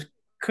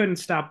couldn't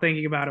stop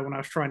thinking about it when I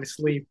was trying to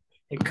sleep.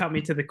 It cut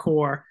me to the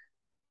core.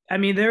 I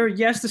mean,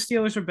 yes, the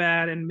Steelers are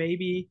bad, and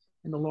maybe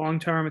in the long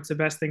term, it's the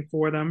best thing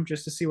for them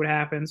just to see what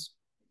happens.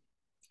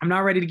 I'm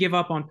not ready to give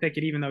up on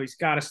Pickett, even though he's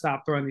got to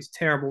stop throwing these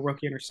terrible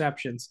rookie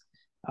interceptions.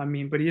 I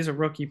mean, but he is a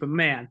rookie. But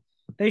man,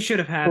 they should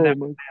have had Oh that.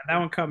 my, Man, that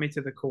one cut me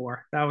to the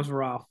core. That was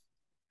rough.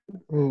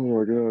 oh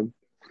my God.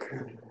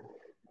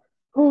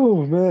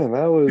 Oh man,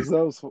 that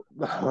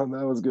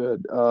was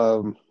good.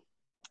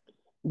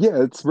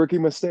 Yeah, it's rookie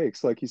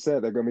mistakes. Like you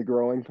said, they're gonna be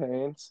growing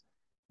pains.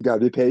 You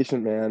gotta be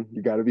patient, man.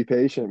 You gotta be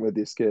patient with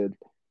this kid.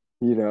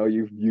 You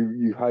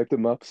hyped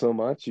him up so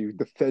much. You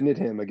defended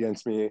him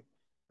against me,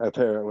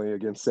 apparently,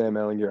 against Sam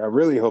Ellinger. I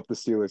really hope the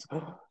Steelers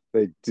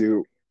they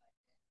do.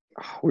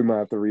 We might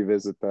have to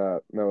revisit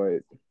that. No,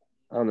 wait.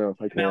 I don't know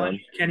if I can.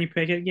 Kenny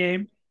Pickett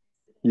game.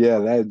 Yeah,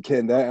 that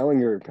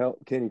Ellinger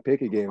Kenny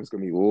Pickett game is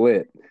gonna be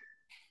lit.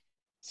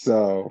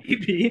 So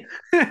Maybe.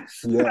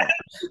 yeah.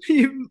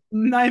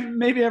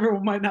 Maybe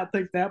everyone might not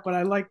think that, but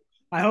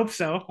I hope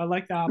so. I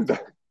like the option.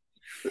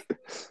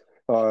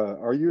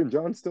 Are you and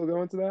John still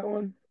going to that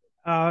one?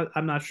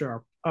 I'm not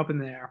sure. Up in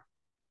the air.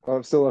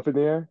 I'm still up in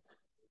the air.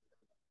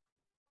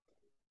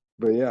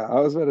 But yeah, I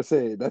was about to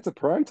say that's a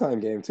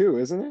primetime game too,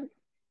 isn't it?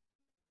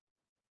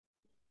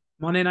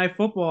 Monday Night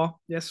Football.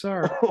 Yes,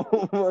 sir.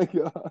 Oh my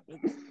God.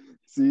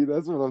 See,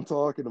 that's what I'm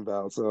talking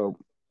about. So,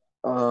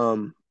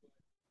 um,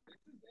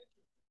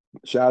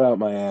 shout out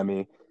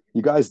Miami.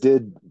 You guys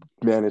did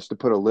manage to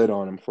put a lid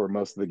on him for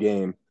most of the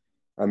game.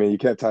 I mean, you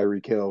kept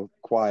Tyreek Hill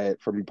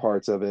quiet from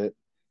parts of it.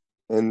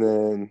 And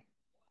then,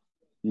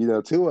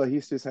 Tua,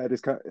 he's just had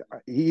his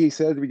he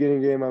said at the beginning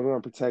of the game, I'm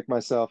going to protect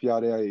myself,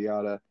 yada, yada,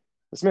 yada.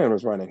 This man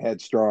was running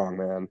headstrong,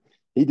 man.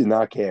 He did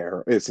not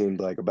care, it seemed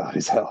like, about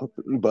his health.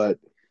 But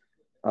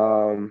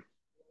um,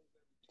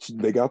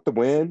 they got the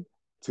win.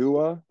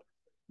 Tua,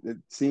 it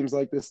seems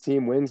like this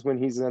team wins when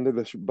he's under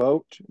the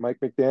boat. Mike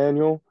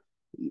McDaniel,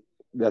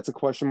 that's a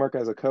question mark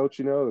as a coach,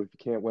 if you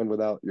can't win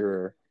without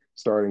your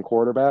starting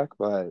quarterback.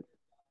 But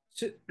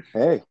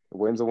hey, a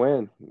win's a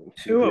win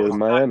if Tua you're was in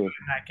not good Miami. in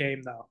that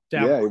game, though.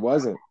 Yeah, Down. he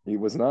wasn't. He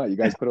was not. You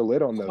guys put a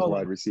lid on those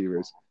wide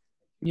receivers.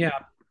 Yeah.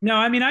 No,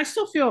 I mean, I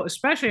still feel,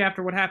 especially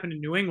after what happened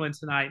in New England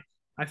tonight,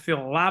 I feel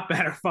a lot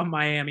better from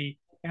Miami.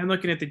 And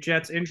looking at the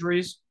Jets'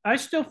 injuries, I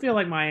still feel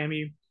like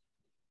Miami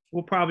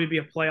will probably be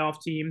a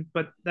playoff team,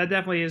 but that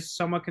definitely is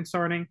somewhat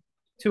concerning.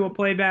 To a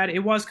play bad, it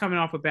was coming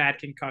off a bad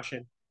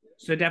concussion,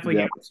 so definitely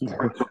gave Yep. him some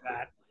grace for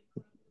that.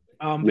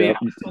 But yeah, Yep.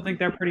 I still think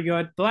they're pretty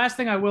good. The last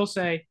thing I will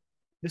say,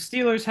 the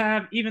Steelers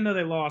have, even though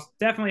they lost,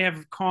 definitely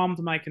have calmed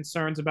my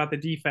concerns about the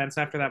defense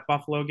after that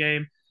Buffalo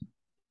game.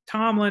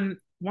 Tomlin,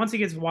 once he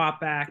gets Watt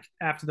back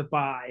after the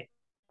bye,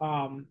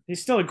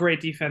 he's still a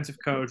great defensive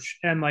coach.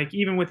 And like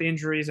even with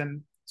injuries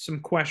and some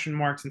question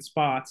marks and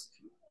spots,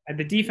 and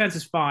the defense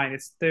is fine.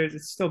 It's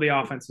still the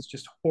offense is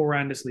just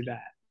horrendously bad.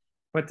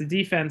 But the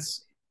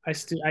defense,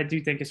 I do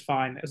think is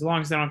fine as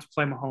long as they don't have to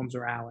play Mahomes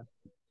or Allen.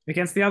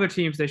 Against the other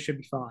teams, they should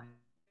be fine.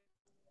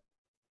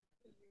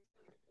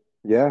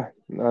 Yeah.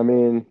 I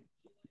mean,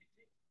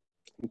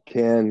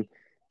 can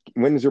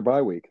when is your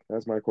bye week?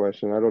 That's my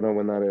question. I don't know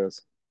when that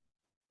is.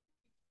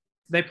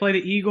 They play the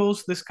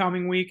Eagles this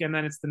coming week, and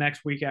then it's the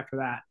next week after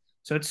that.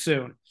 So it's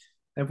soon.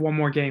 They have one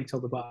more game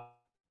till the bye.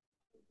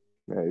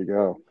 There you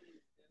go.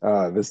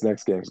 This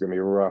next game is gonna be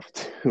rough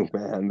too,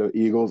 man. The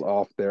Eagles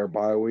off their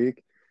bye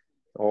week.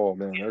 Oh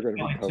man, they're gonna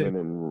be coming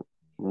in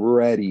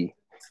ready.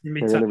 It's gonna be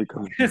They're tough. gonna be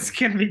coming. It's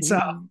gonna be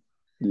tough.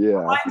 Yeah.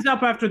 Lines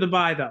up after the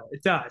bye, though.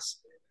 It does.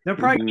 They're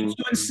probably Mhm.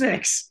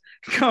 2-6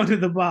 going to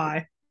the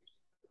bye,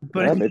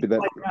 but Yeah, it's maybe that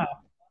like no.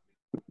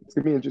 it's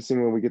gonna be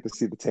interesting when we get to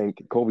see the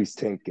tank, Colby's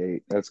tank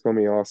gate. That's gonna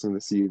be awesome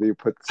to see. They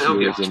put the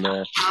Steelers in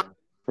there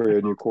for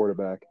a new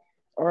quarterback.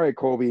 All right,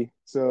 Colby.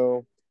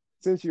 So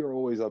since you're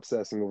always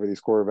obsessing over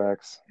these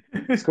quarterbacks,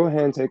 let's go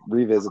ahead and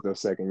revisit those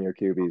second year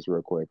QBs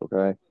real quick,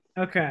 okay?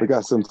 Okay. We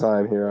got some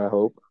time here, I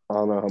hope. I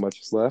don't know how much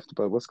is left,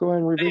 but let's go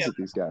ahead and Yeah, revisit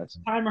these guys.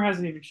 timer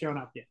hasn't even shown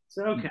up yet.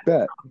 So okay,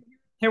 Bet.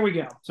 here we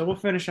go. So we'll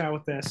finish out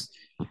with this.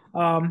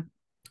 Um,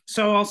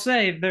 so I'll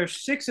say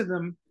there's 6 of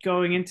them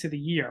going into the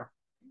year,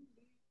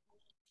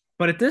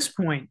 but at this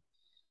point,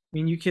 I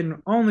mean, you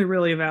can only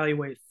really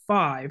evaluate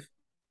 5,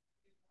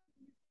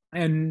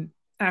 and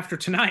after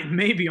tonight,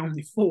 maybe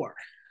only 4.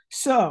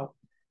 So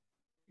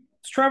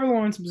it's Trevor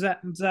Lawrence,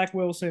 Zach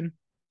Wilson,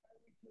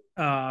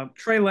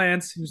 Trey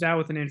Lance, who's out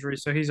with an injury,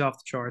 so he's off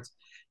the charts.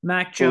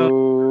 Mac Jones,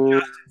 Boo.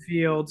 Justin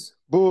Fields.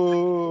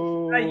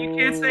 You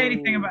can't say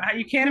anything Boo. about how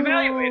you can't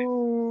evaluate it.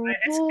 Boo.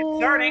 It's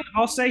concerning.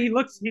 Boo. I'll say he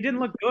didn't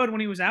look good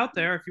when he was out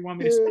there. If you want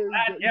me to say There you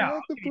that, go. yeah, You I'll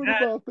have to give you put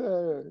that. him out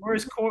there. Or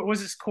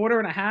his quarter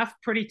and a half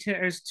pretty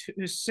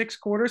his 6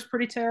 quarters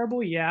pretty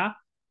terrible, yeah,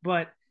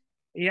 but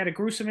he had a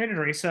gruesome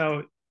injury,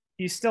 so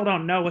you still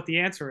don't know what the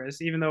answer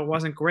is, even though it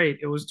wasn't great.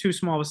 It was too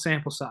small of a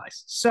sample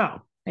size.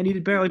 So, and he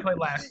barely played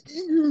last.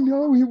 You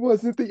know he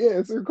wasn't the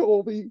answer,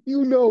 Colby.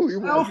 You know he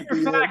No, wasn't for a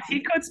the fact,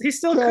 answer. he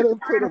still Try could to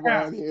put turn him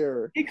around. on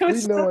here. He could We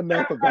still know turn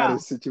enough about around.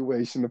 his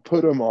situation to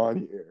put him on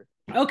here.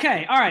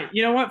 Okay, all right.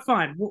 You know what?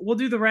 Fine. We'll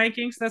do the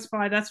rankings. That's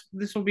fine.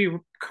 This will be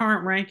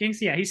current rankings.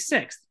 Yeah, he's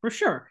 6th for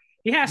sure.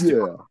 He has to.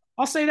 Yeah.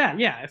 I'll say that.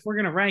 Yeah, if we're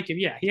gonna rank him,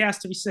 yeah, he has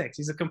to be 6.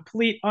 He's a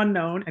complete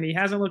unknown, and he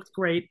hasn't looked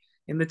great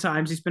in the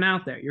times he's been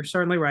out there. You're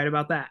certainly right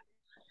about that.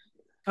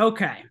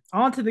 Okay,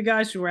 on to the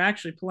guys who are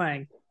actually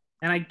playing,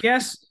 and I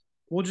guess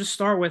we'll just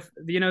start with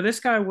this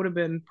guy would have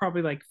been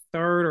probably like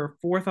 3rd or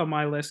 4th on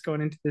my list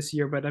going into this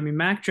year, but I mean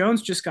Mac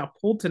Jones just got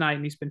pulled tonight,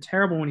 and he's been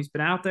terrible when he's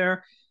been out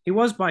there. He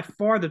was by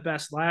far the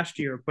best last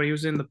year, but he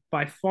was in the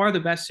by far the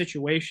best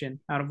situation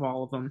out of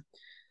all of them.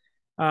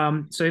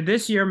 So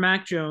this year,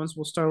 Mac Jones,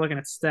 we'll start looking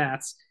at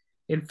stats.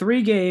 In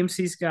 3 games,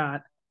 he's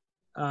got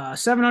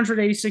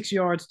 786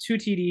 yards, 2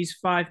 TDs,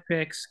 5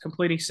 picks,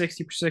 completing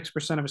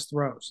 66% of his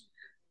throws.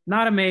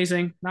 Not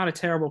amazing, not a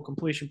terrible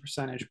completion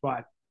percentage,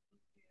 but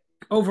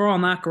overall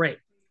not great.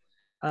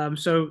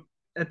 So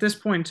at this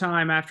point in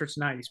time, after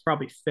tonight, he's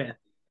probably 5th,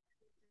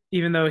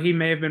 even though he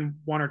may have been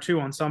 1 or 2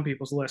 on some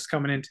people's list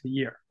coming into the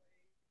year.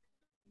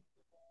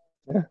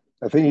 Yeah.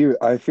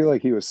 I feel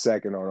like he was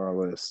 2nd on our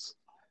list.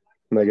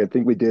 Like I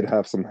think we did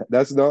have some.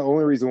 That's the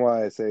only reason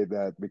why I say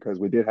that, because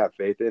we did have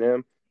faith in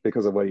him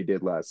because of what he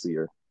did last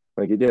year.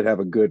 Like he did have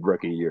a good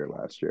rookie year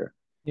last year,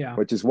 Yeah.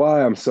 which is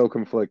why I'm so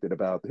conflicted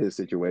about his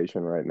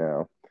situation right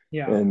now.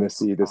 Yeah. and to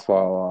see this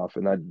fall off.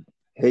 And I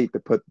hate to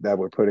put that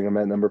we're putting him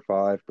at number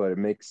 5, but it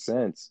makes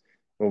sense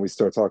when we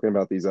start talking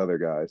about these other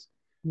guys.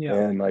 Yeah.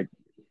 And like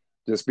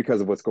just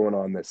because of what's going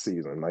on this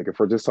season. Like if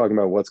we're just talking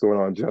about what's going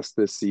on just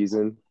this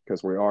season,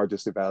 because we are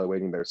just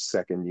evaluating their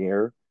second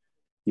year,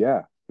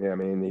 yeah, I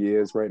mean he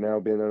is right now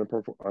being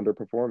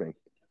underperforming,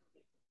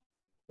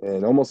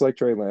 and almost like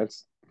Trey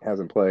Lance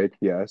hasn't played,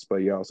 yes,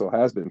 but he also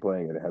has been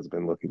playing and it hasn't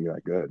been looking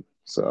that good.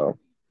 So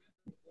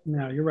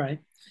No, you're right.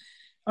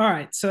 All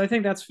right. So I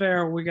think that's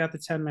fair. We got the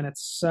 10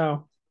 minutes.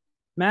 So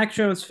Mac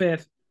Jones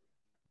fifth.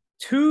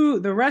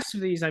 The rest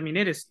of these, I mean,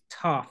 it is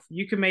tough.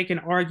 You can make an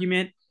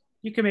argument.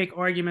 You can make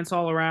arguments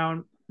all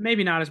around.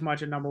 Maybe not as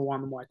much at number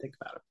one the more I think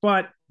about it.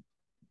 But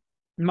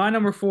my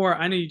number four,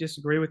 I know you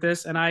disagree with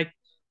this, and I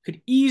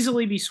could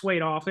easily be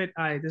swayed off it.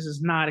 This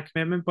is not a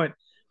commitment, but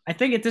I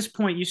think at this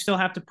point you still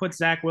have to put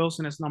Zach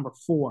Wilson as number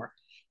four,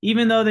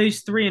 even though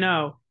he's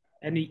 3-0,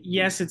 and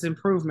yes, it's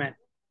improvement.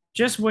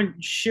 Just when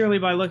surely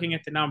by looking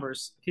at the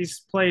numbers,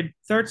 he's played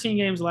 13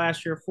 games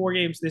last year, 4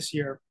 games this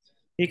year.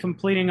 He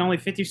completing only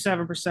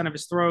 57% of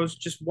his throws,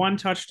 just one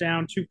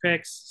touchdown, 2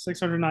 picks,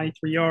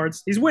 693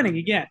 yards. He's winning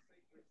again.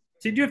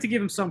 So you do have to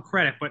give him some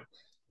credit, but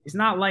he's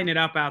not lighting it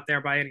up out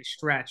there by any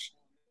stretch.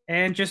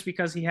 And just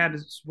because he had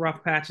his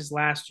rough patches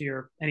last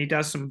year and he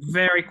does some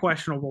very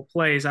questionable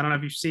plays, I don't know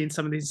if you've seen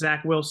some of these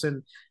Zach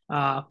Wilson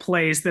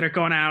plays that are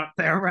going out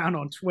there around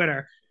on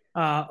Twitter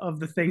of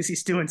the things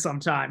he's doing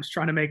sometimes,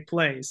 trying to make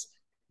plays.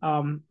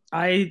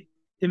 It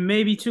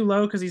may be too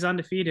low because he's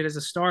undefeated as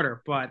a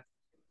starter, but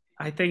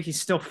I think he's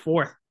still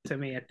fourth to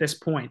me at this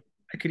point.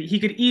 He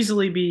could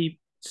easily be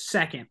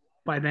second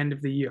by the end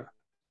of the year,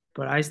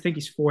 but I think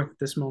he's fourth at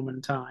this moment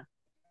in time.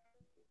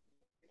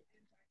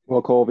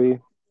 well, Colby,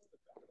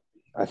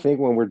 I think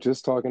when we're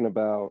just talking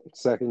about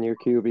second year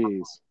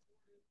QBs,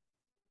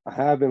 I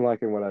have been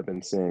liking what I've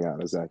been seeing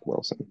out of Zach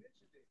Wilson.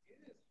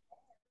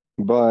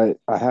 But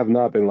I have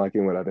not been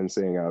liking what I've been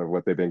seeing out of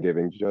what they've been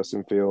giving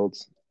Justin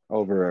Fields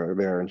over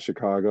there in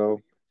Chicago.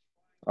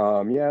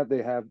 Yeah,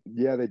 they have.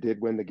 Yeah, they did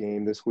win the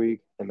game this week,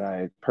 and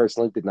I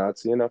personally did not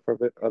see enough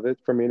of it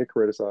for me to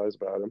criticize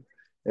about him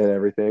and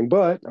everything.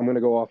 But I'm going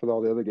to go off with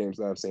all the other games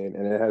that I've seen,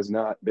 and it has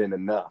not been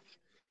enough.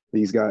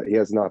 He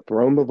has not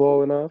thrown the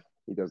ball enough.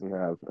 He doesn't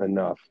have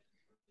enough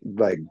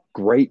like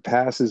great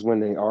passes when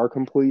they are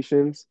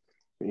completions.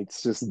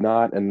 It's just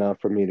not enough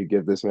for me to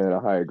give this man a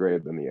higher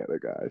grade than the other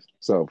guys.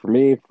 So for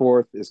me,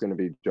 fourth is going to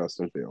be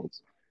Justin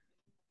Fields.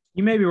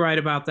 You may be right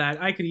about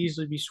that. I could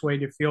easily be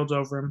swayed to Fields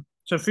over him.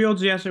 So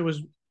Fields, yes, it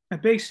was a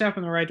big step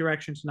in the right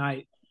direction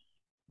tonight.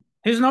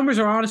 His numbers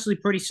are honestly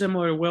pretty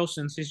similar to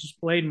Wilson's. He's just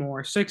played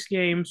more. 6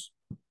 games,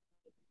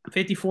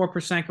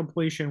 54%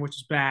 completion, which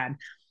is bad.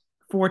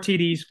 4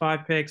 TDs,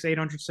 5 picks,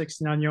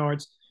 869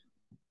 yards.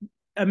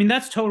 I mean,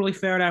 that's totally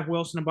fair to have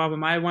Wilson above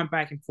him. I went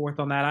back and forth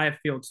on that. I have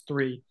Fields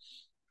 3.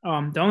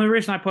 The only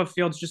reason I put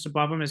Fields just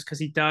above him is because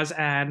he does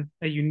add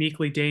a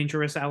uniquely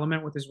dangerous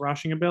element with his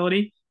rushing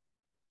ability,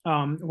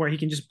 where he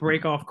can just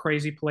break off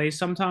crazy plays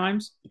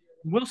sometimes.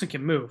 Wilson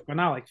can move, but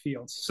not like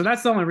Fields. So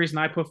that's the only reason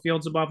I put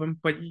Fields above him.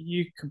 But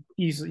you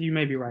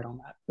may be right on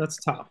that. That's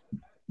tough.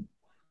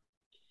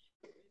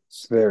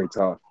 It's very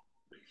tough.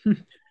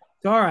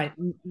 All right,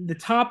 the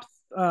top.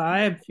 I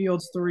have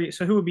Fields 3.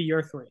 So who would be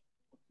your 3?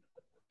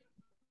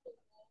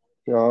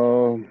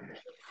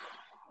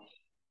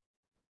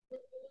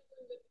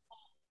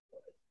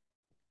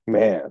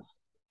 Man,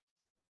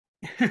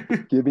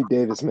 give me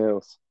Davis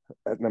Mills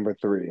at number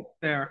 3.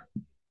 There.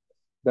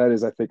 That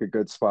is, I think, a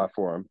good spot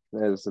for him.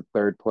 That is the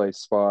third place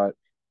spot,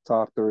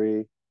 top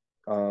 3,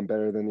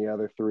 better than the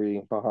other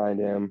 3 behind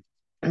him.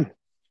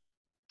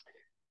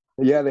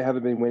 Yeah, they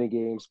haven't been winning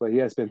games, but he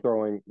has been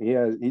throwing.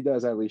 He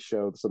does at least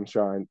show some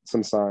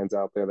signs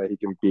out there that he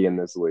can be in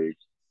this league.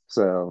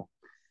 So,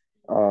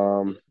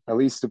 at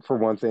least for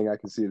one thing, I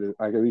can see that.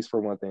 At least for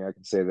one thing, I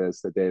can say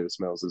this: that Davis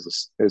Mills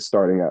is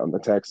starting out in the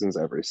Texans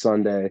every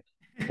Sunday,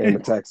 and the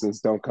Texans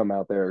don't come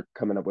out there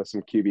coming up with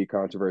some QB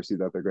controversy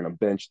that they're going to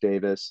bench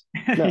Davis.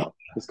 No,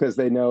 it's because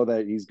they know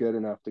that he's good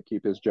enough to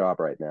keep his job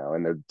right now,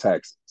 and they're the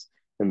Texans,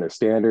 and their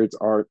standards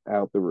aren't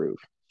out the roof.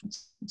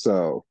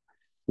 So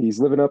he's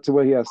living up to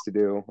what he has to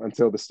do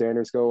until the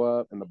standards go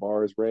up and the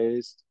bar is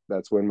raised.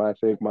 That's when I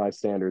think my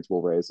standards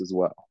will raise as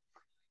well.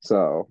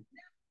 So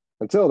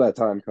until that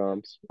time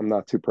comes, I'm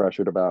not too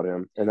pressured about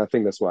him. And I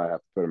think that's why I have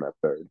to put him at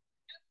third.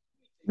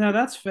 No,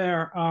 that's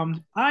fair.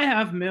 I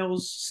have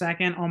Mills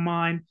second on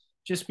mine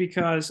just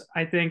because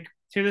I think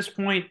to this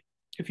point,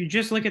 if you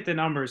just look at the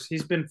numbers,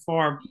 he's been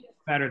far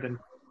better than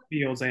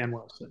Fields and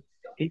Wilson.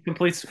 He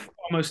completes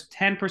almost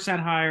 10%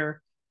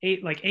 higher,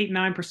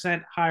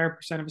 9% higher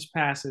percent of his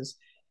passes.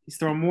 He's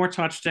thrown more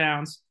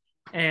touchdowns,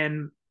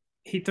 and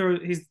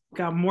he's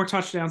got more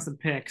touchdowns than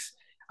picks.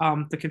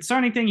 The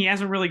concerning thing, he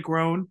hasn't really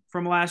grown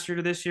from last year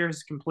to this year.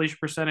 His completion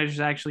percentage is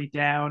actually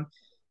down.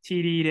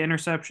 TD to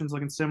interceptions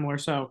looking similar.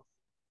 So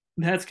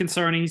that's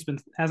concerning.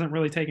 Hasn't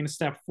really taken a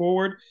step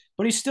forward,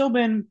 but he's still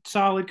been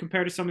solid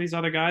compared to some of these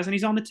other guys. And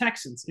he's on the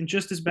Texans and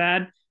just as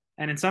bad,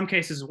 and in some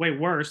cases way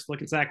worse.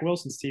 Look at Zach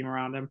Wilson's team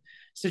around him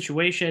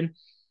situation.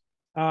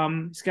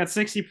 He's got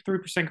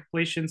 63%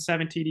 completion,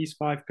 7 TDs,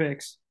 5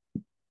 picks.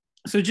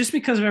 So just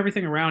because of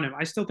everything around him,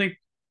 I still think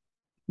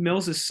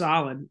Mills is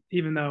solid,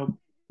 even though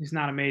he's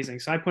not amazing.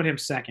 So I put him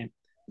second.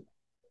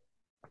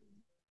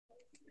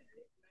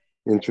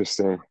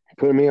 Interesting.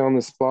 Putting me on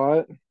the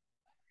spot,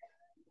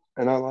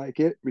 and I like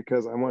it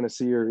because I want to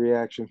see your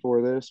reaction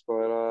for this.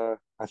 But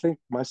I think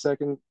my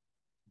second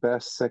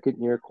best second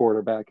year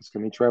quarterback is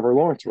going to be Trevor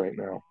Lawrence right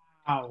now.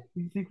 Wow.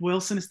 You think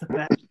Wilson is the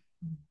best?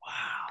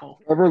 Wow.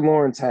 Trevor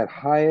Lawrence had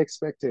high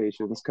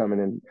expectations coming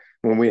in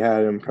when we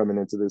had him coming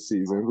into this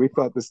season. We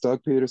thought this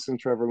Doug Peterson,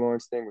 Trevor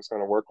Lawrence thing was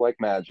going to work like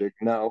magic.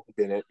 No, it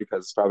didn't,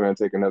 because it's probably going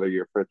to take another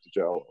year for it to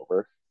gel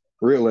over.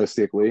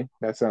 Realistically,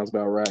 that sounds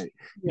about right.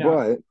 Yeah.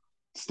 But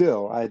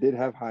still, I did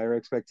have higher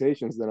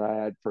expectations than I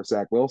had for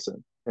Zach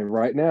Wilson. And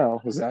right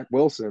now, Zach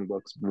Wilson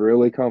looks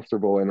really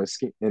comfortable in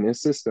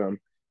his system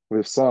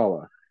with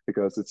Saleh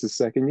because it's his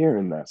second year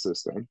in that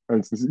system.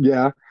 And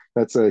yeah,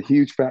 that's a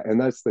huge fact, and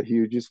that's the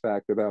hugest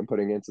factor that I'm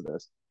putting into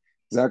this.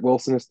 Zach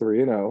Wilson is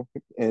 3-0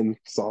 in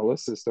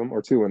Saleh's system,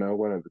 or 2-0,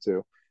 one of the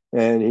two,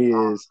 and he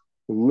is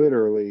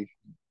literally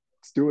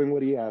doing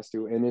what he has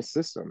to in his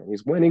system, and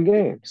he's winning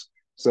games.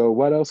 So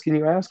what else can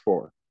you ask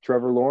for?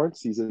 Trevor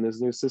Lawrence, he's in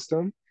his new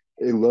system.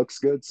 It looks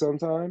good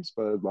sometimes,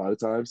 but a lot of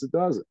times it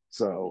doesn't.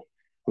 So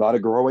a lot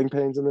of growing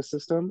pains in the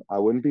system. I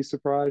wouldn't be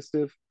surprised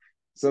if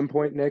some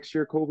point next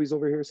year, Colby's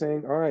over here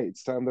saying, all right,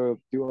 it's time to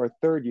do our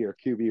third year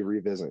QB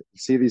revisit.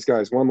 See these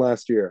guys one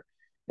last year.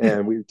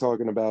 And we were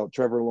talking about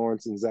Trevor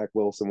Lawrence and Zach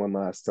Wilson one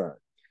last time.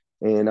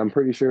 And I'm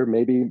pretty sure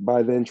maybe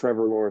by then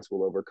Trevor Lawrence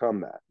will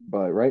overcome that.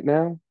 But right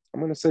now, I'm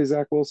going to say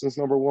Zach Wilson's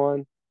number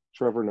one,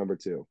 Trevor number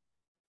two.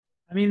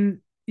 I mean,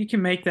 you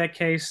can make that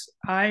case.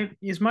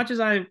 As much as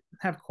I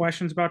have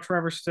questions about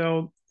Trevor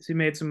still, he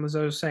made some, as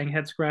I was saying,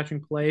 head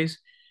scratching plays.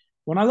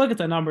 When I look at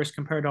the numbers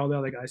compared to all the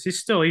other guys, he's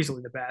still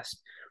easily the best.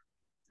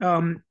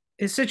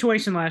 His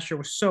situation last year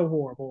was so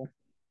horrible,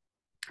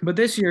 but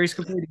this year he's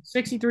completed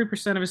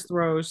 63% of his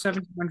throws,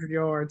 1,700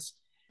 yards,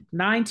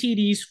 9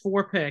 TDs,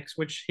 4 picks,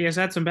 which he has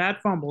had some bad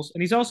fumbles,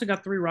 and he's also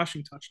got 3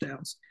 rushing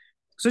touchdowns.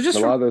 So just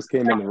a lot of those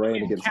came in the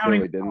rain against Philly,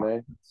 didn't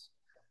they?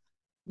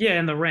 Yeah,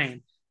 in the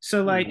rain.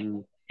 So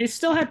he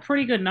still had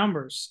pretty good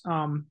numbers,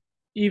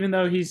 even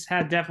though he's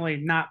had definitely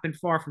not been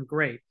far from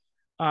great.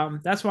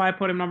 That's why I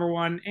put him number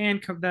one,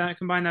 and combine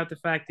that with the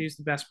fact that he's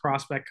the best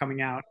prospect coming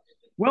out.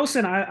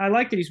 Wilson, I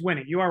like that he's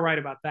winning. You are right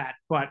about that,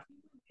 but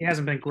he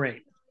hasn't been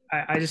great.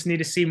 I just need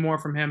to see more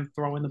from him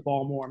throwing the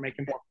ball more,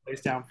 making more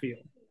plays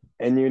downfield.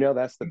 And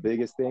that's the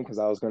biggest thing, because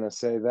I was going to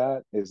say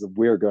that is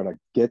we're going to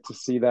get to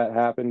see that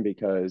happen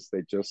because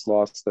they just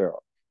lost their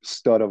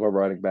stud of a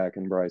running back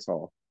in Bryce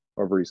Hall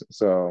or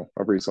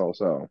Brees Hall.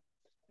 So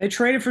they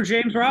traded for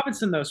James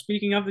Robinson, though.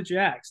 Speaking of the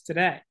Jags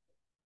today.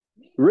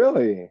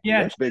 Really?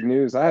 Yeah, that's big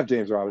news. I have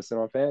James Robinson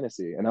on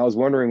fantasy, and I was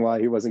wondering why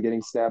he wasn't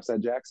getting snaps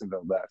at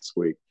Jacksonville last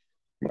week.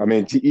 I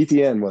mean,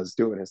 ETN was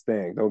doing his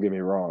thing. Don't get me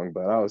wrong,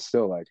 but I was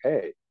still like,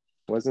 hey,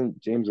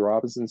 wasn't James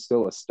Robinson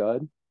still a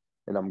stud?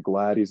 And I'm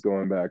glad he's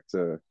going back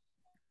in.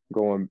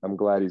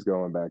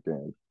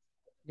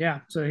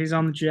 Yeah, so he's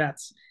on the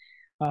Jets.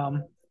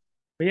 But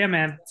yeah,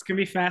 man, it's gonna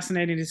be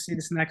fascinating to see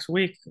this next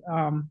week.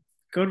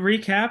 Good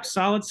recap,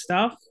 solid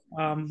stuff.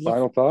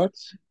 Final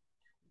thoughts?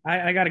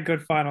 I got a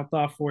good final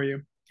thought for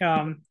you.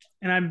 And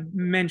I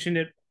mentioned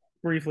it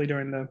briefly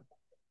during the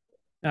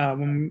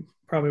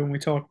when we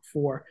talked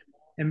before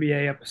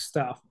NBA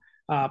stuff.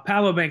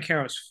 Paolo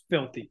Banchero's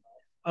filthy.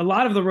 A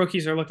lot of the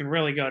rookies are looking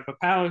really good, but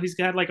Paolo, he's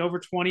got like over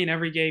 20 in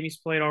every game he's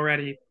played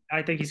already.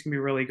 I think he's gonna be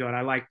really good.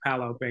 I like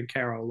Paolo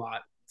Banchero a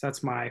lot. So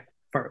that's my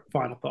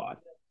final thought.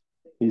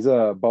 He's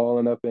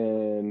balling up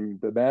in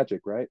the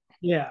Magic, right?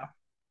 Yeah.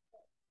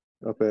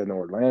 Up in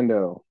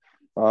Orlando.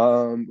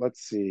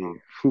 Let's see.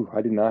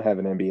 I did not have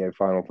an NBA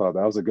final thought.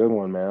 That was a good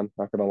one, man.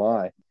 Not gonna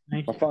lie.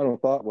 My final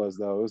thought was,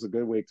 though, it was a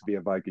good week to be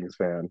a Vikings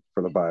fan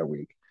for the bye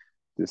week.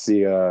 To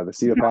see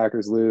the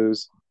Packers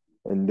lose,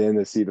 and then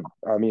to see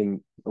a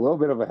little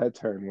bit of a head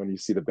turn when you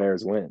see the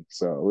Bears win.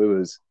 So it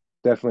was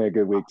definitely a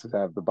good week to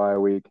have the bye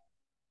week.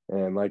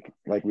 And like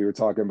we were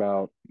talking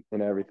about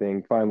and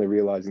everything, finally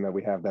realizing that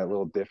we have that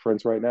little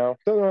difference right now.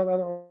 Don't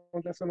know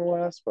how that's going to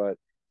last, but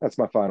that's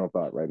my final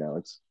thought right now.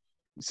 It's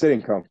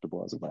sitting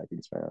comfortable as a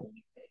Vikings fan.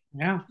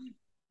 Yeah,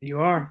 you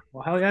are.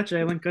 Well, hell yeah,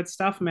 Jalen. Good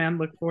stuff, man.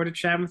 Look forward to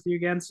chatting with you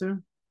again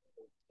soon.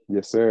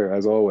 Yes, sir.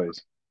 As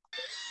always.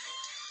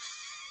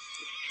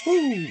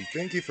 Woo!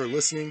 Thank you for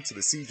listening to the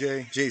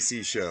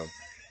JC Show.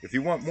 If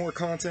you want more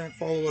content,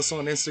 follow us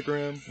on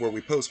Instagram, where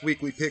we post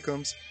weekly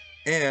pick'ems,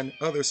 and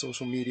other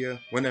social media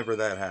whenever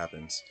that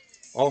happens.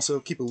 Also,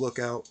 keep a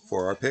lookout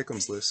for our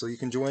pick'ems list so you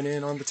can join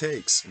in on the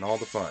takes and all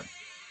the fun.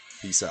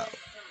 Peace out.